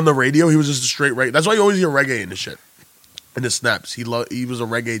on the radio, he was just a straight reggae. That's why you always hear reggae in the shit. In the snaps, he was a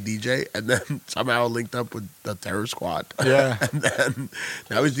reggae DJ, and then somehow linked up with the Terror Squad. Yeah. and then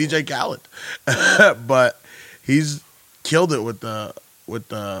now he's DJ Khaled, but he's killed it with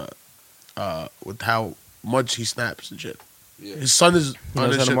how much he snaps and shit. yeah, His son is He on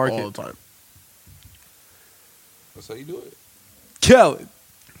knows this how to shit market. all the time. that's how you do it. Kill it.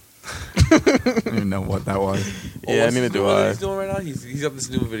 I don't even know what that was. Yeah, what's neither his do new one that I. He's doing right now. He's got this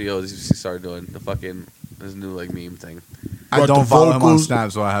new video. He started doing the fucking this new like meme thing. I Got don't the follow him on vocals.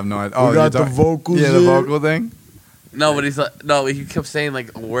 Snap, so I have no idea. We Oh, got you're the vocals Yeah, the in. vocal thing. No, but he's like no. He kept saying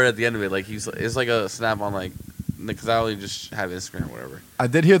like a word at the end of it. Like it's like a snap on like because I only just have Instagram or whatever. I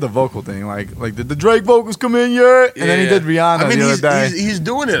did hear the vocal thing. Like did the Drake vocals come in yet? And then he Yeah. did Rihanna I mean, the he's, other day. he's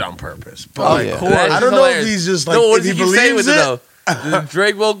doing it on purpose. But Oh, like, yeah. That's I don't just know if hilarious. he's just like no, what if does he he keep saying believes with it it. though? The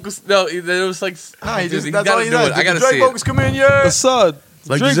Drake vocals. No, there was like. No, he just, you that's gotta all he do does. it. I Did gotta the Drake see it. vocals come in yet? Assad.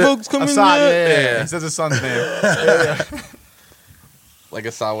 Like, Drake is it- folks coming Assad, yet? yeah. Yeah. He says his son's name. Like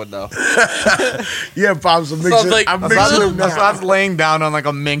a solid no. Yeah, Pops, I'm Sounds mixing. like- I'm Assad's, mixing them Assad's now. laying down on like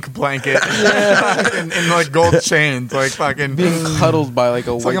a mink blanket in like gold chains, like fucking Being cuddled by like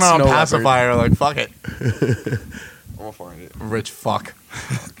a white fucking on snow a leopard. pacifier. Like fuck it, I'm gonna find it. rich fuck.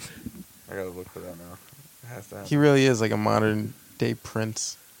 I gotta look for that now. It has to happen. He really is like a modern day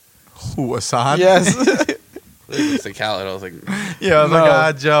prince. Who, Assad? Yes. It's a Khaled. I was like, Yeah, I was No.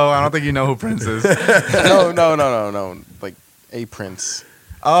 like, Joe, I don't think you know who Prince is. no. Like a prince.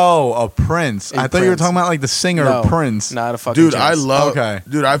 Oh, a Prince. A I thought you were Prince. talking about like the singer No. Prince. Not a fucking Dude, I chance. love. Okay.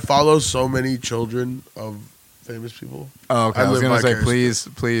 Dude, I follow so many children of famous people. Oh, okay. I I was live gonna say,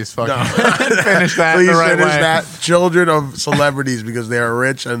 vicariously. please, fucking No. finish that Please the right finish way. that. Children of celebrities because they are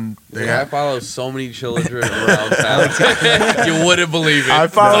rich and they I have. follow so many children around town. You wouldn't believe it. I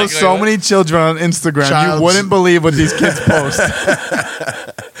follow Like, so what? many children on Instagram. Child's- You wouldn't believe what these kids post.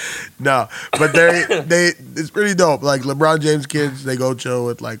 No, but they it's pretty dope. Like LeBron James kids, they go chill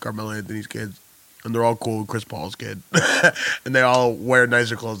with like Carmelo Anthony's kids, and they're all cool with Chris Paul's kid, and they all wear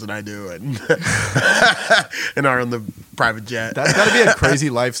nicer clothes than I do, and and are on the private jet. That's got to be a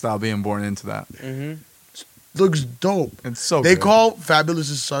crazy lifestyle being born into that. Looks dope. It's so They good. call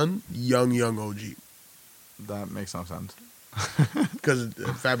Fabulous's son young OG That makes no sense. because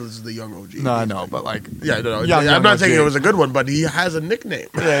Fabulous is the young OG. No, I know, but like, Yeah, no, Young I'm not saying OG. it was a good one, but he has a nickname.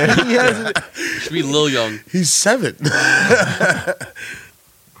 Should be Lil Young. He's 7.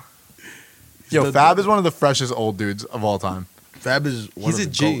 yo, the- Fab is one of the freshest old dudes of all time. Fab is one He's of a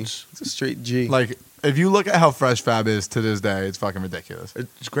the G. goats. He's a straight G. Like, if you look at how fresh Fab is to this day, it's fucking ridiculous.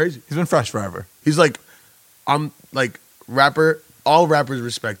 It's crazy. He's been fresh forever. He's like, I'm like rapper. All rappers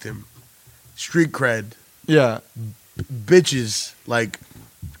respect him. Street cred, Yeah, bitches, like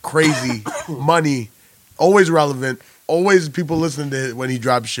crazy, money, always relevant, always people listening to it when he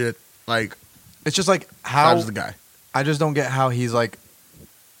drops shit. Like, it's just like how Fab's the guy. I just don't get how he's like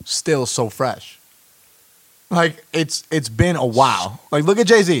still so fresh. Like it's been a while. Like look at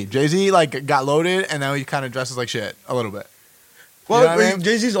Jay-Z. Jay-Z like got loaded and now he kind of dresses like shit a little bit. Well, You know what I mean?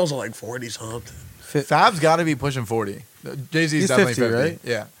 Jay Z's also like 40 something. Fab's got to be pushing 40. Jay-Z's He's definitely 50, 50, right?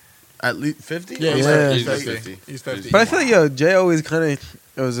 Yeah. At least 50. Yeah, Yeah. he's He's 50. 50. He's 50. But I feel like Jay always kind of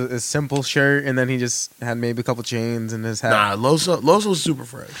it was a simple shirt, and then he just had maybe a couple chains in his hat. Nah, Loso's super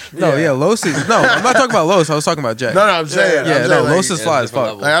fresh. No, Yeah. yeah, Los is no. I'm not talking about Los. I was talking about Jay. No, I'm saying. yeah, I'm no, saying, like, Los is yeah, fly as different fuck.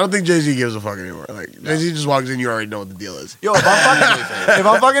 level. like, I don't think Jay Z gives a fuck anymore. Like Jay Z just walks in, you already know what the deal is. Yo, if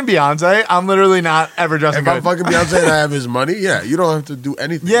I'm fucking Beyonce, I'm literally not ever dressing If I'm good. fucking Beyonce and I have his money, yeah, you don't have to do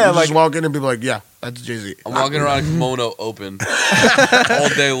anything. Yeah, you like- just walk in and be like, yeah, That's Jay-Z. I'm walking around in kimono open all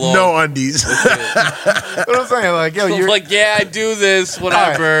day long. No undies. What I'm saying, like, yo, So you're like, yeah, I do this, all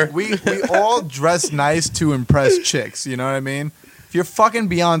right, whatever. we all dress nice to impress chicks. You know what I mean? If you're fucking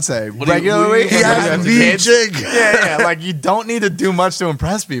Beyonce What do you- regularly, He and has you have the kids, chick. yeah, like you don't need to do much to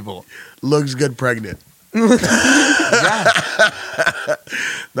impress people. Looks good pregnant. Yeah,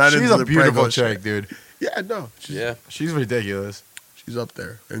 Not she's into a the beautiful prego chick, shit. dude. Yeah, no. Yeah, She's ridiculous. She's up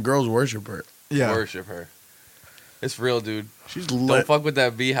there. And girls worship her. Yeah. worship her. It's real, dude. She's Don't lit. fuck with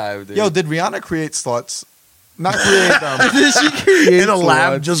that beehive, dude. Yo, did Rihanna create sluts? Not create them. In a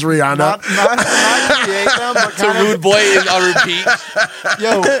lab, just Rihanna. not create them, but so kind of, Rude Boy is on repeat.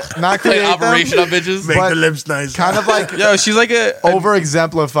 yo, not Play create Operation them, on bitches. Make but the lips nice. kind of like Yo, she's like a over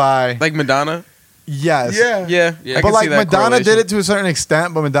exemplify. like Madonna. Yes. Yeah. Yeah, Yeah. I But can like see that Madonna did correlation. it to a certain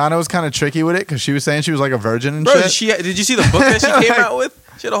extent, but Madonna was kind of tricky with it because she was saying she was like a virgin and Bro, shit. did you see the book that she came out with?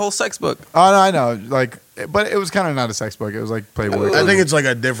 She had a whole sex book. Oh no, I know. Like, but it was kind of not a sex book. It was like Playboy. I think it's like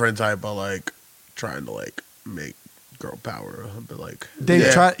a different type of like trying to like make girl power. But like They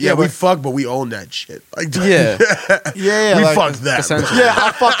yeah, try- yeah, we but- fuck, but we own that shit. Like Yeah. yeah, we like, fucked that. essentially. Yeah,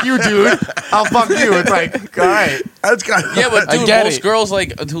 I'll fuck you, dude. I'll fuck you. It's like, all right. That's kind of Yeah, but I dude, get most it. girls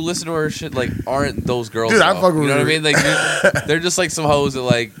like who listen to her shit like aren't those girls. Dude, I though. fuck with You know what I her. mean? Like they're just like some hoes that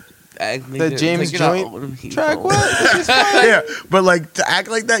like act like The they're- James like, you're Joint track, what? yeah, but like to act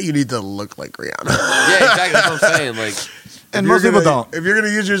like that, you need to look like Rihanna. Yeah, exactly. That's what I'm saying. Like, And If most you're people gonna- don't. If you're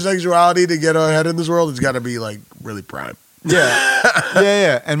gonna use your sexuality to get ahead in this world, it's got to be like really prime. Yeah,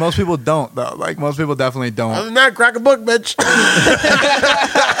 yeah. And most people don't though. Like most people definitely Other don't. than that, crack a book, bitch.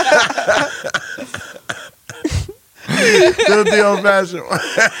 Do the old fashioned one.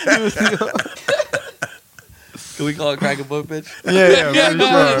 can we call it crack a book, bitch? Yeah, yeah,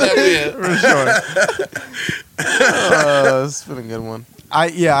 Yeah, for sure. For sure. It's been a good one.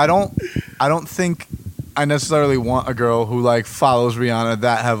 I don't think I necessarily want a girl who like follows Rihanna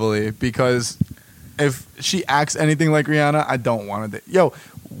that heavily because if she acts anything like Rihanna, I don't want it. Yo,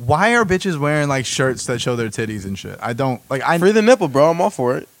 why are bitches wearing like shirts that show their titties and shit? I don't like. Free the nipple, bro. I'm all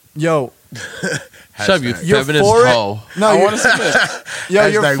for it. Yo, Shut up, you You're feminist for it? hoe. no, I you're, want to see it. yo,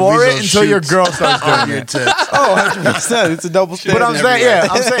 you're Hashtag for it Weasel until your shoots girl starts on doing your it. tits. Oh, 100%. It's a double But standard. I'm saying, yeah,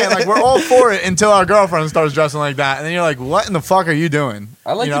 I'm saying like we're all for it until our girlfriend starts dressing like that, and then you're like, what in the fuck are you doing?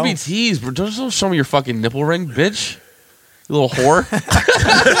 I like You to know? be teased, but don't show me your fucking nipple ring, bitch. You little whore.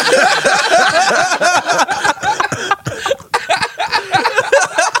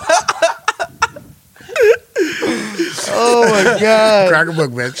 Oh my god. Crack a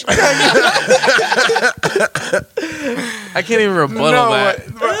book, bitch. I can't even rebuttal that.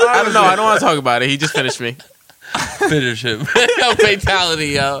 I don't know. I don't want to talk about it. He just finished me. Finish him. Yo, fatality,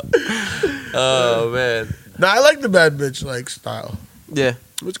 yo. Oh man, No, I like the bad bitch like style. Yeah,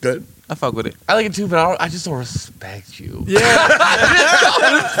 It's good. I fuck with it. I like it too, but I just don't respect you. Yeah, I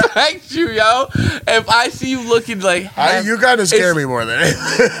don't respect you, yo. If I see you looking like half, You kind of scare it's- me more than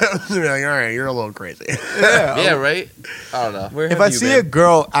anything. Like, all right, you're a little crazy. yeah, right. I don't know. Where if have I you see been? a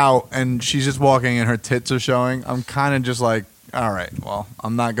girl out and she's just walking and her tits are showing, I'm kind of just like, all right, well,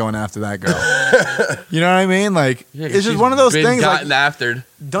 I'm not going after that girl. You know what I mean? Like, Yeah, it's just she's one of those been things. Like, gotten aftered.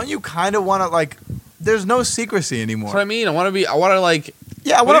 don't you kind of want to like? There's no secrecy That's anymore. what I mean. I want to like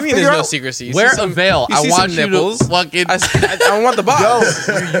Yeah, I What want do to you mean figure there's no out. secrecy? You wear see a some- veil. you I see want some you nipples. to fucking. I want the box.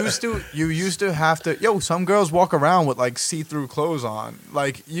 Yo, you used to have to. Yo, some girls walk around with like see-through clothes on.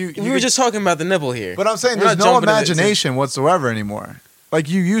 Like you. We were just talking about the nipple here. But I'm saying We're there's not no jumping into- imagination whatsoever anymore. Like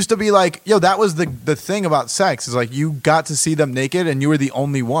you used to be like, yo, that was the thing about sex is like you got to see them naked and you were the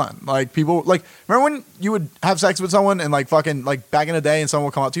only one. Like people like remember when you would have sex with someone and like fucking like back in the day and someone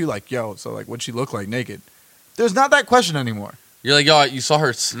would come up to you like, yo, so like what'd she look like naked? There's not that question anymore. You're like, yo, you saw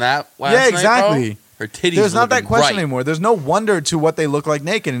her snap last Yeah, night, exactly. bro? Her titties. There's not that looking question right. anymore. There's no wonder to what they look like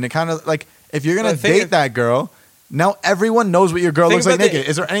naked, and it kind of like if you're gonna Well, think date of- that girl, now everyone knows what your girl Think looks like about the- naked.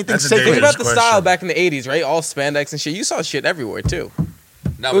 Is there anything That's a sacred? Think dangerous about the question. style back in the 80s, right? All spandex and shit. You saw shit everywhere, too.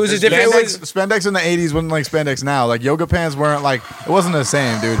 No, It but was a there's- different- there's- it was- Spandex in the 80s wasn't like spandex now. Like yoga pants weren't like it wasn't the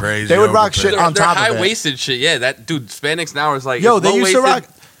same, dude. Crazy They would yoga rock pants. shit They're, on they're top high of it. waisted shit. Yeah, that dude. Spandex now is like Yo, it's they used to low-waisted.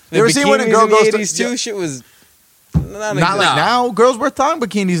 rock. You ever seen when a bikinis girl in the goes 80s, to too? Shit was not not like Nah. now? Girls wear thong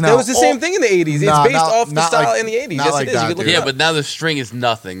bikinis now. That was the same Oh, thing in the 80s. Nah, it's based not- off the not style like- in the 80s. not Yes, like it is. that, You can look dude. it Yeah, up. but now the string is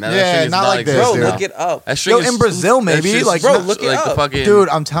nothing. Now that Yeah, string is not not like this, Bro, dude. look it up. That string Yo, is in Brazil, that maybe, shit's like, Bro, like look it the up. fucking Dude,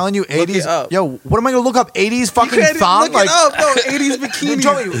 I'm telling you, Look 80s. it up. Yo, what am I gonna look up? 80s fucking You can't thong? look Like, it up. No, 80s bikini.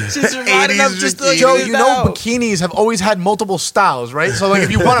 Joey, She's riding up 80s just bikini. like Joe, it is you know now. bikinis have always had multiple styles, right? So like,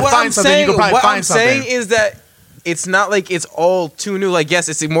 if you want to What find I'm something, saying, you can probably what find I'm something. saying is that it's not like it's all too new. Like, yes,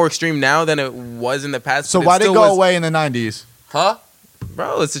 it's more extreme now than it was in the past. So but it why did it still go was- away in the 90s? huh?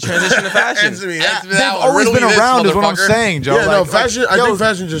 Bro, it's a transition to fashion. Answer me that. They've always been around, is what I'm saying, Joe. Yeah, no, Like, fashion. I yo, think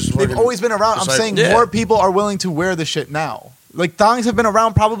fashion just. They've fucking always been around. I'm recycled. saying Yeah. more people are willing to wear the shit now. Like thongs have been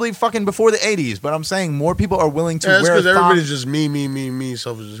around probably fucking before the 80s, but I'm saying more people are willing to Yeah, that's wear because everybody's thongs. just me,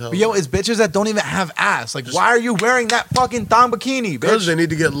 selfish as hell. But yo, it's bitches that don't even have ass. Like, why are you wearing that fucking thong bikini, because bitch? they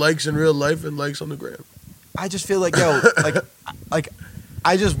need to get likes in real life and likes on the gram. I just feel like, yo, like,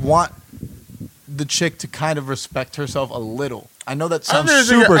 I just want the chick to kind of respect herself a little. I know that sounds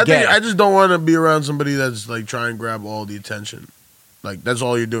super gay. I just don't want to be around somebody that's like trying to grab all the attention. Like that's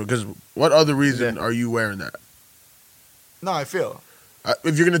all you're doing. Because what other reason are you wearing that? No, I feel.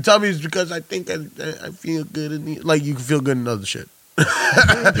 If you're gonna tell me it's because I think I feel good in the, like you can feel good in other shit.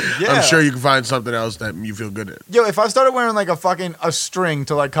 Yeah. I'm sure you can find something else that you feel good in. Yo, if I started wearing like a string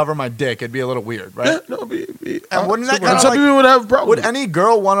to like cover my dick, it'd be a little weird, right? Yeah, no, And wouldn't that and kinda, some like- people would have problems. Would any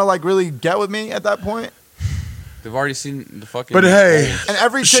girl want to like really get with me at that point? They've already seen the fucking. But hey, And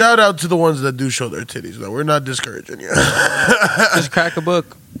every chick, shout out to the ones that do show their titties. Though we're not discouraging you. Just crack a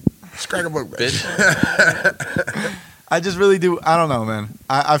book. Just crack a book, bitch. bitch. I just really do. I don't know, man.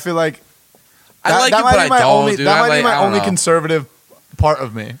 I feel like I like that it, might but be I my don't, only, dude. That I might like, be my I don't only know. conservative part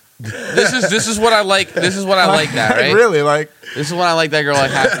of me. This is what I like. This is what I like that, right? Really, like This is when I like that girl like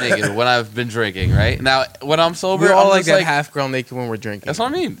half naked when I've been drinking, right? Now when I'm sober, We're all I'm like just that half girl naked when we're drinking. That's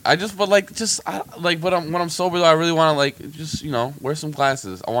what I mean. I just, but like, just but when I'm sober, though, I really want to like just wear some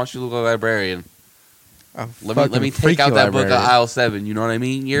glasses. I want you to look like a librarian. A Let fucking me take freaky out that book librarian. of aisle 7. You know what I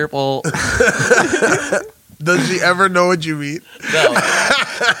mean? Yerp. Well, Does she ever know what you mean? no.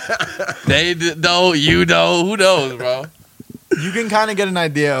 No, you know. Who knows, bro? you can kind of get an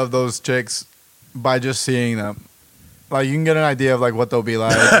idea of those chicks by just seeing them. Like you can get an idea of like what they'll be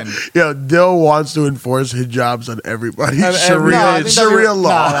like. And, Yo, Dill wants to enforce hijabs on everybody. and- Sharia, no, I think that'd be- Sharia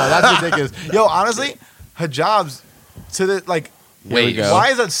law. No, that's ridiculous. Yo, honestly, hijabs to the like. Waves. Why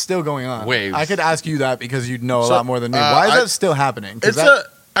is that still going on? Waves. I could ask you that because you know a So, lot more than me. Why is I- that still happening? 'Cause It's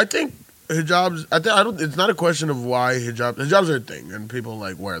I think hijabs. I don't. It's not a question of why hijabs are a thing and people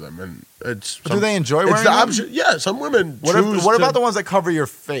like wear them and it's. do they enjoy It's wearing the them? option. Yeah, some women. What choose what to- about the ones that cover your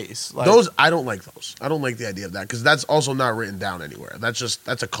face? Like, those? I don't like those. I don't like the idea of that because that's also not written down anywhere. That's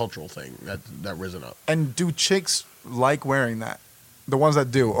a cultural thing that risen up. And do chicks like wearing that? The ones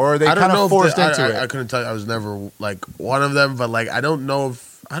that do, or are they I don't kind know of if forced they- into it? I couldn't tell you. I was never like one of them, but like I don't know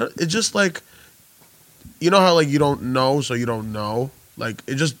if I don't. It's just like you know how like you don't know, so you don't know. Like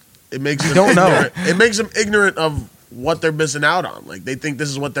it makes them don't know. ignorant. It makes them ignorant of what they're missing out on. Like they think this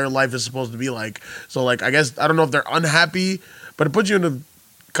is what their life is supposed to be like. So like I guess I don't know if they're unhappy, but it puts you in a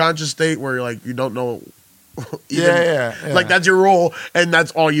conscious state where you're like you don't know. Yeah. Like that's your role, and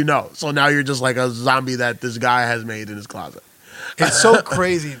that's all you know. So now you're just like a zombie that this guy has made in his closet. It's so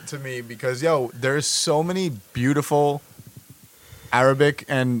crazy to me because there's so many beautiful Arabic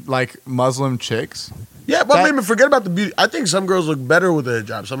and like Muslim chicks. Yeah, but That- maybe forget about the beauty. I think some girls look better with a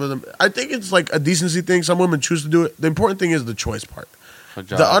hijab. Some of them, I think it's like a decency thing. Some women choose to do it. The important thing is the choice part.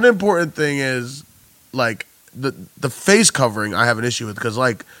 The unimportant thing is like the face covering. I have an issue with because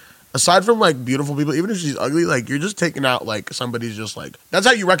like aside from like beautiful people, even if she's ugly, like you're just taking out like somebody's just like that's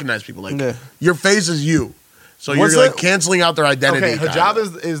how you recognize people. Like Yeah. your face is you, so What's you're like the- canceling out their identity. Okay, kind hijab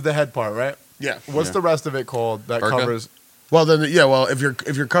of. is the head part, right? Yeah. What's Yeah. the rest of it called that Burqa? covers? Well then, yeah. Well, if you're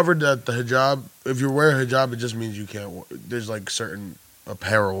covered at the hijab, if you wear a hijab, it just means you can't. There's like certain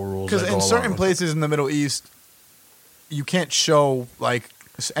apparel rules. Because that go in along certain with it. places in the Middle East, you can't show like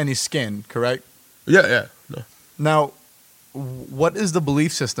any skin. Correct? Yeah, yeah. No. Now, what is the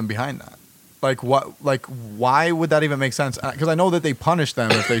belief system behind that? Like what? Like why would that even make sense? Because I know that they punish them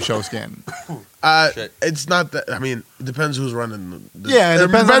if they show skin. Shit. It's not that. I mean, it depends who's running the. Yeah, it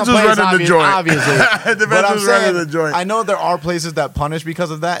depends on the who's place, running the joint. obviously. It depends But I'm who's running saying, the joint. I know there are places that punish because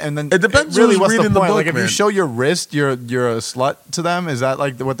of that, and then It depends Really, who's what's the reading the point? book, Like if you man. show your wrist, you're a slut to them. Is that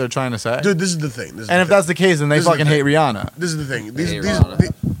like what they're trying to say? Dude, this is the thing. This is and the if thing. that's the case, then they This is the fucking hate Rihanna. This is the thing. Hey, These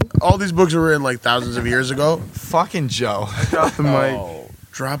Rihanna. all these books were written like thousands of years ago. Fucking Joe. Drop the mic. Oh.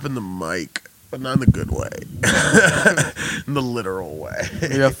 Dropping the mic, but not in the good way. In the literal way.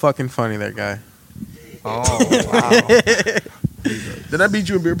 You're fucking funny, that guy. Oh wow. Did I beat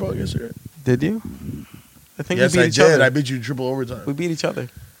you in beer pong yesterday? Did you? I think Yes, we beat I each did. other. I beat you triple overtime. We beat each other.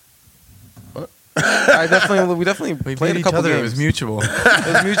 We definitely We played played a each couple other. games. It was mutual. It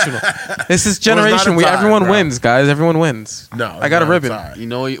was mutual. This is It was not generation. a tie, Everyone bro. wins, guys. Everyone wins. No, I got a it's ribbon. not. You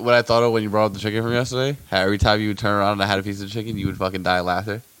know what I thought of when you brought up the chicken from yesterday? How every time you would turn around and I had a piece of chicken, you would fucking die of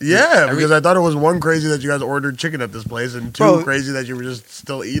laughter. Yeah, because I thought it was one crazy that you guys ordered chicken at this place, and two Bro. crazy that you were just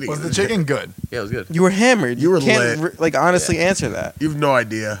still eating. Was it. the chicken good? Yeah, it was good. You were hammered. You were can't lit. like honestly answer that, You have no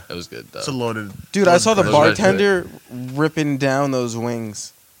idea. It was good though. It's a loaded. dude. I saw the Those red bartender ripping down those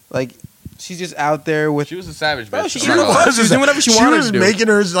wings. Like she's just out there with. She was a savage, Bro, bitch. she I'm not gonna lie. was doing whatever she wanted was to do. making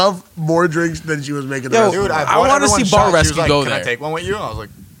herself more drinks than she was making the Yo, rest of Dude, them. I bought wanna everyone see Bar shots. She was Rescue like, go Can I there. take one with you? And I was like,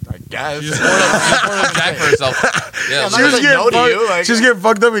 I guess. She just poured a Jack for herself. Yeah, I'm She not was gonna say getting no to fucked- you, like- she was getting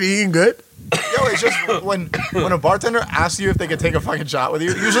fucked up and eating good. Yo, it's just when a bartender asks you if they could take a fucking shot with you,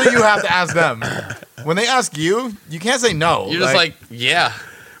 usually you have to ask them. When they ask you, you can't say no. you're just like, yeah.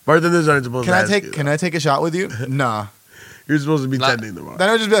 Bartenders aren't supposed can to I ask take you can that. I take a shot with you? Nah. You're supposed to be Not- tending the bar. Then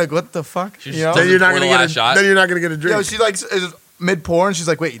I would just be like, what the fuck? She You know? Then you're not Pour gonna the get a last shot. Then you're not gonna get a drink. Yo, she like is mid pour and she's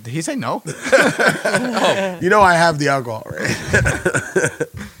like, wait, did he say no? You know I have the alcohol, right?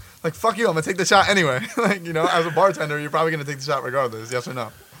 Like, fuck you, I'm gonna take the shot anyway. Like, you know, as a bartender, you're probably gonna take the shot regardless, yes or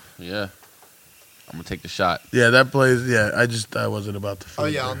no? Yeah. I'm gonna take the shot. Yeah, that place. Yeah, I wasn't about to. Oh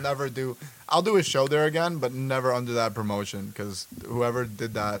yeah, I'll do a show there again, but never under that promotion because whoever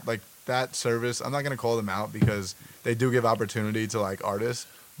did that, like that service, I'm not gonna call them out because they do give opportunity to like artists,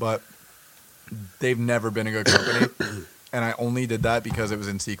 but they've never been a good company, and I only did that because it was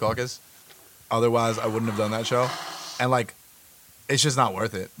in Sea Caucus. Otherwise, I wouldn't have done that show, and like, it's just not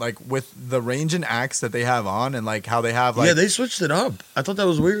worth it. Like with the range and acts that they have on, and like how they have like yeah, they switched it up. I thought that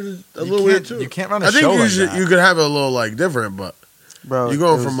was weird. A You little weird can't- too. you can't run a I think show you like should. that. You could have it a little like different, but Bro, you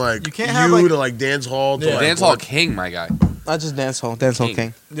go it was from like You can't have, like- to like dance hall to Yeah. like Dance Hall King, my guy. not just dance hall King.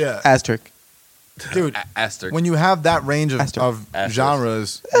 king. yeah, Asterisk. dude. Asterisk. When you have that range Asterisk. of Asterisk.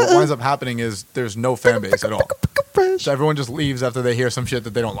 genres, what winds up happening is there's no fan base at all. So everyone just leaves after they hear some shit that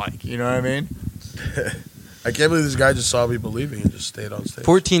they don't like. You know what I mean? I can't believe this guy just saw people leaving and just stayed on stage.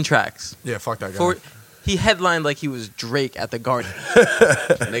 14 tracks. Yeah, fuck that guy. He headlined like he was Drake at the Garden.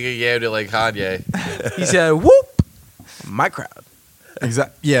 Nigga yabbed it like Kanye. He said, "Whoop, my crowd."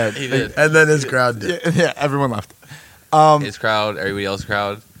 Exactly. Yeah. He did. And then his crowd did. Yeah, everyone left. His crowd, everybody else's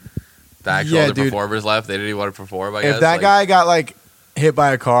crowd. The actual Yeah, other dude. performers left. They didn't even want to perform, I guess. If that Like, guy got like hit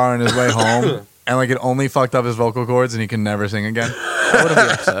by a car on his way home and like it only fucked up his vocal cords and he can never sing again, I wouldn't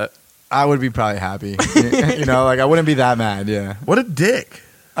be upset. I would be probably happy. You know, like I wouldn't be that mad. Yeah, What a dick.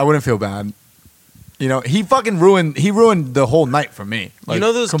 I wouldn't feel bad. You know, he fucking ruined the whole night for me. Like,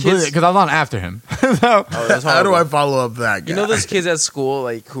 know those completely kids- because I'm not after him. So, Oh, that's How do horrible. I follow up that guy? You know those kids at school,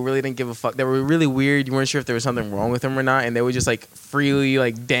 like who really didn't give a fuck. They were really weird. You weren't sure if there was something wrong with them or not, and they would just like freely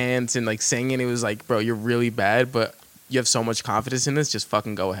like dance and like sing. And it was like, bro, you're really bad, but you have so much confidence in this. Just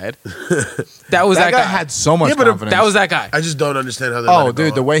fucking go ahead. That was that that, guy guy. had so much Yeah, but confidence. That was that guy. I just don't understand how they let Oh, it go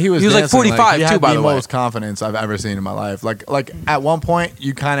dude, the up. way he was He was, like, dancing, 45 he too, had by the the way. most confidence I've ever seen in my life. Like at one point,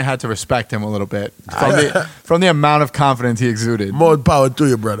 you kind of had to respect him a little bit from the amount of confidence he exuded. More power to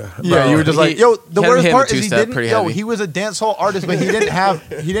you, brother. Yeah, you were just like, yo. The he had worst him part hit a is he two-step didn't. pretty Yo, heavy. he was a dancehall artist, but he didn't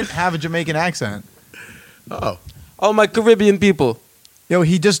have a Jamaican accent. Oh, Oh, my Caribbean people. Yo,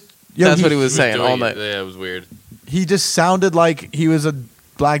 he just. Yo, That's what he was saying doing all it. night. Yeah, it was weird. He just sounded like he was a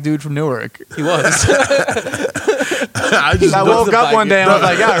black dude from Newark. He was. I just I those woke are up black one day and I was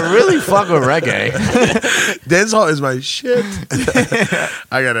like, yeah, I really fuck with reggae. dance hall is my shit.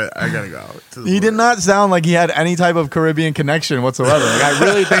 I gotta go. to the He did bar. not sound like he had any type of Caribbean connection whatsoever. Like, I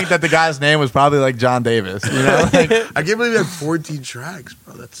really think that the guy's name was probably like John Davis. You know? Like, I can't believe he had 14 tracks,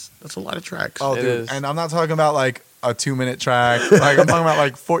 bro. That's a lot of tracks. oh, It dude. is. And I'm not talking about like a 2-minute track. Like I'm talking about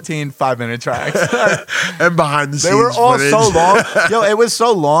like 14 5-minute tracks. And behind the They scenes were all footage. so long. Yo, it was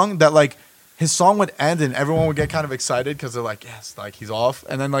so long that like his song would end and everyone would get kind of excited because they're like, yes, like he's off.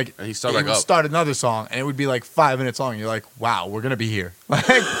 And then like And he started would back up. start another song and it would be like 5 minutes long. You're like, wow, we're gonna be here.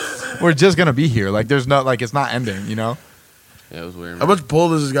 Like we're just gonna be here. Like there's no like it's not ending. You know? Yeah, it was weird. How much pull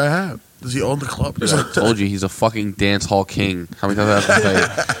does this guy have? Does he own the club? Dude, I told you he's a fucking dance hall king. How many times I have to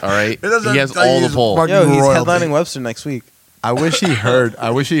say it? All right, It doesn't he has tell you all the he's pull. fucking- Yo, he's royalty. headlining Webster next week. I wish he heard.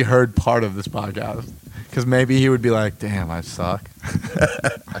 I wish he heard part of this podcast because maybe he would be like, "Damn, I suck."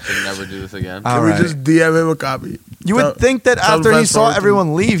 I should never do this again. All Can we right. just DM him a copy? You Tell- would think that tell him after he fast saw forward to-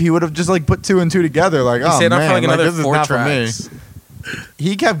 everyone leave, he would have just like put 2 and 2 together. Like, He oh stayed man, up for like another this is 4 not tracks. for me.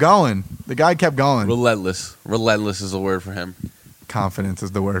 He kept going. The guy kept going. Relentless. Relentless is the word for him. Confidence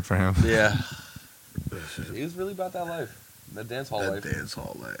is the word for him. Yeah. He was really about that life. That dance hall That life. dance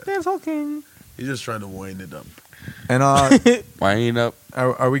hall life. Dance king. He's just trying to wind it up. And Why ain't up?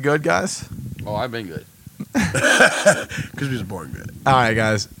 are we good, guys? Oh, I've been good. Because he was born good. All right,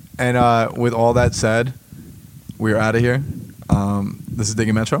 guys. And with all that said, we're out of here. This is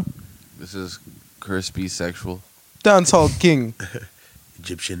Digging Metro. This is Crispy Sexual. Dancehall King.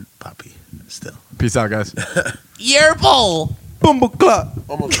 Egyptian poppy. Still. Peace out, guys. Yearple. Bumble clock.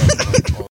 Almost.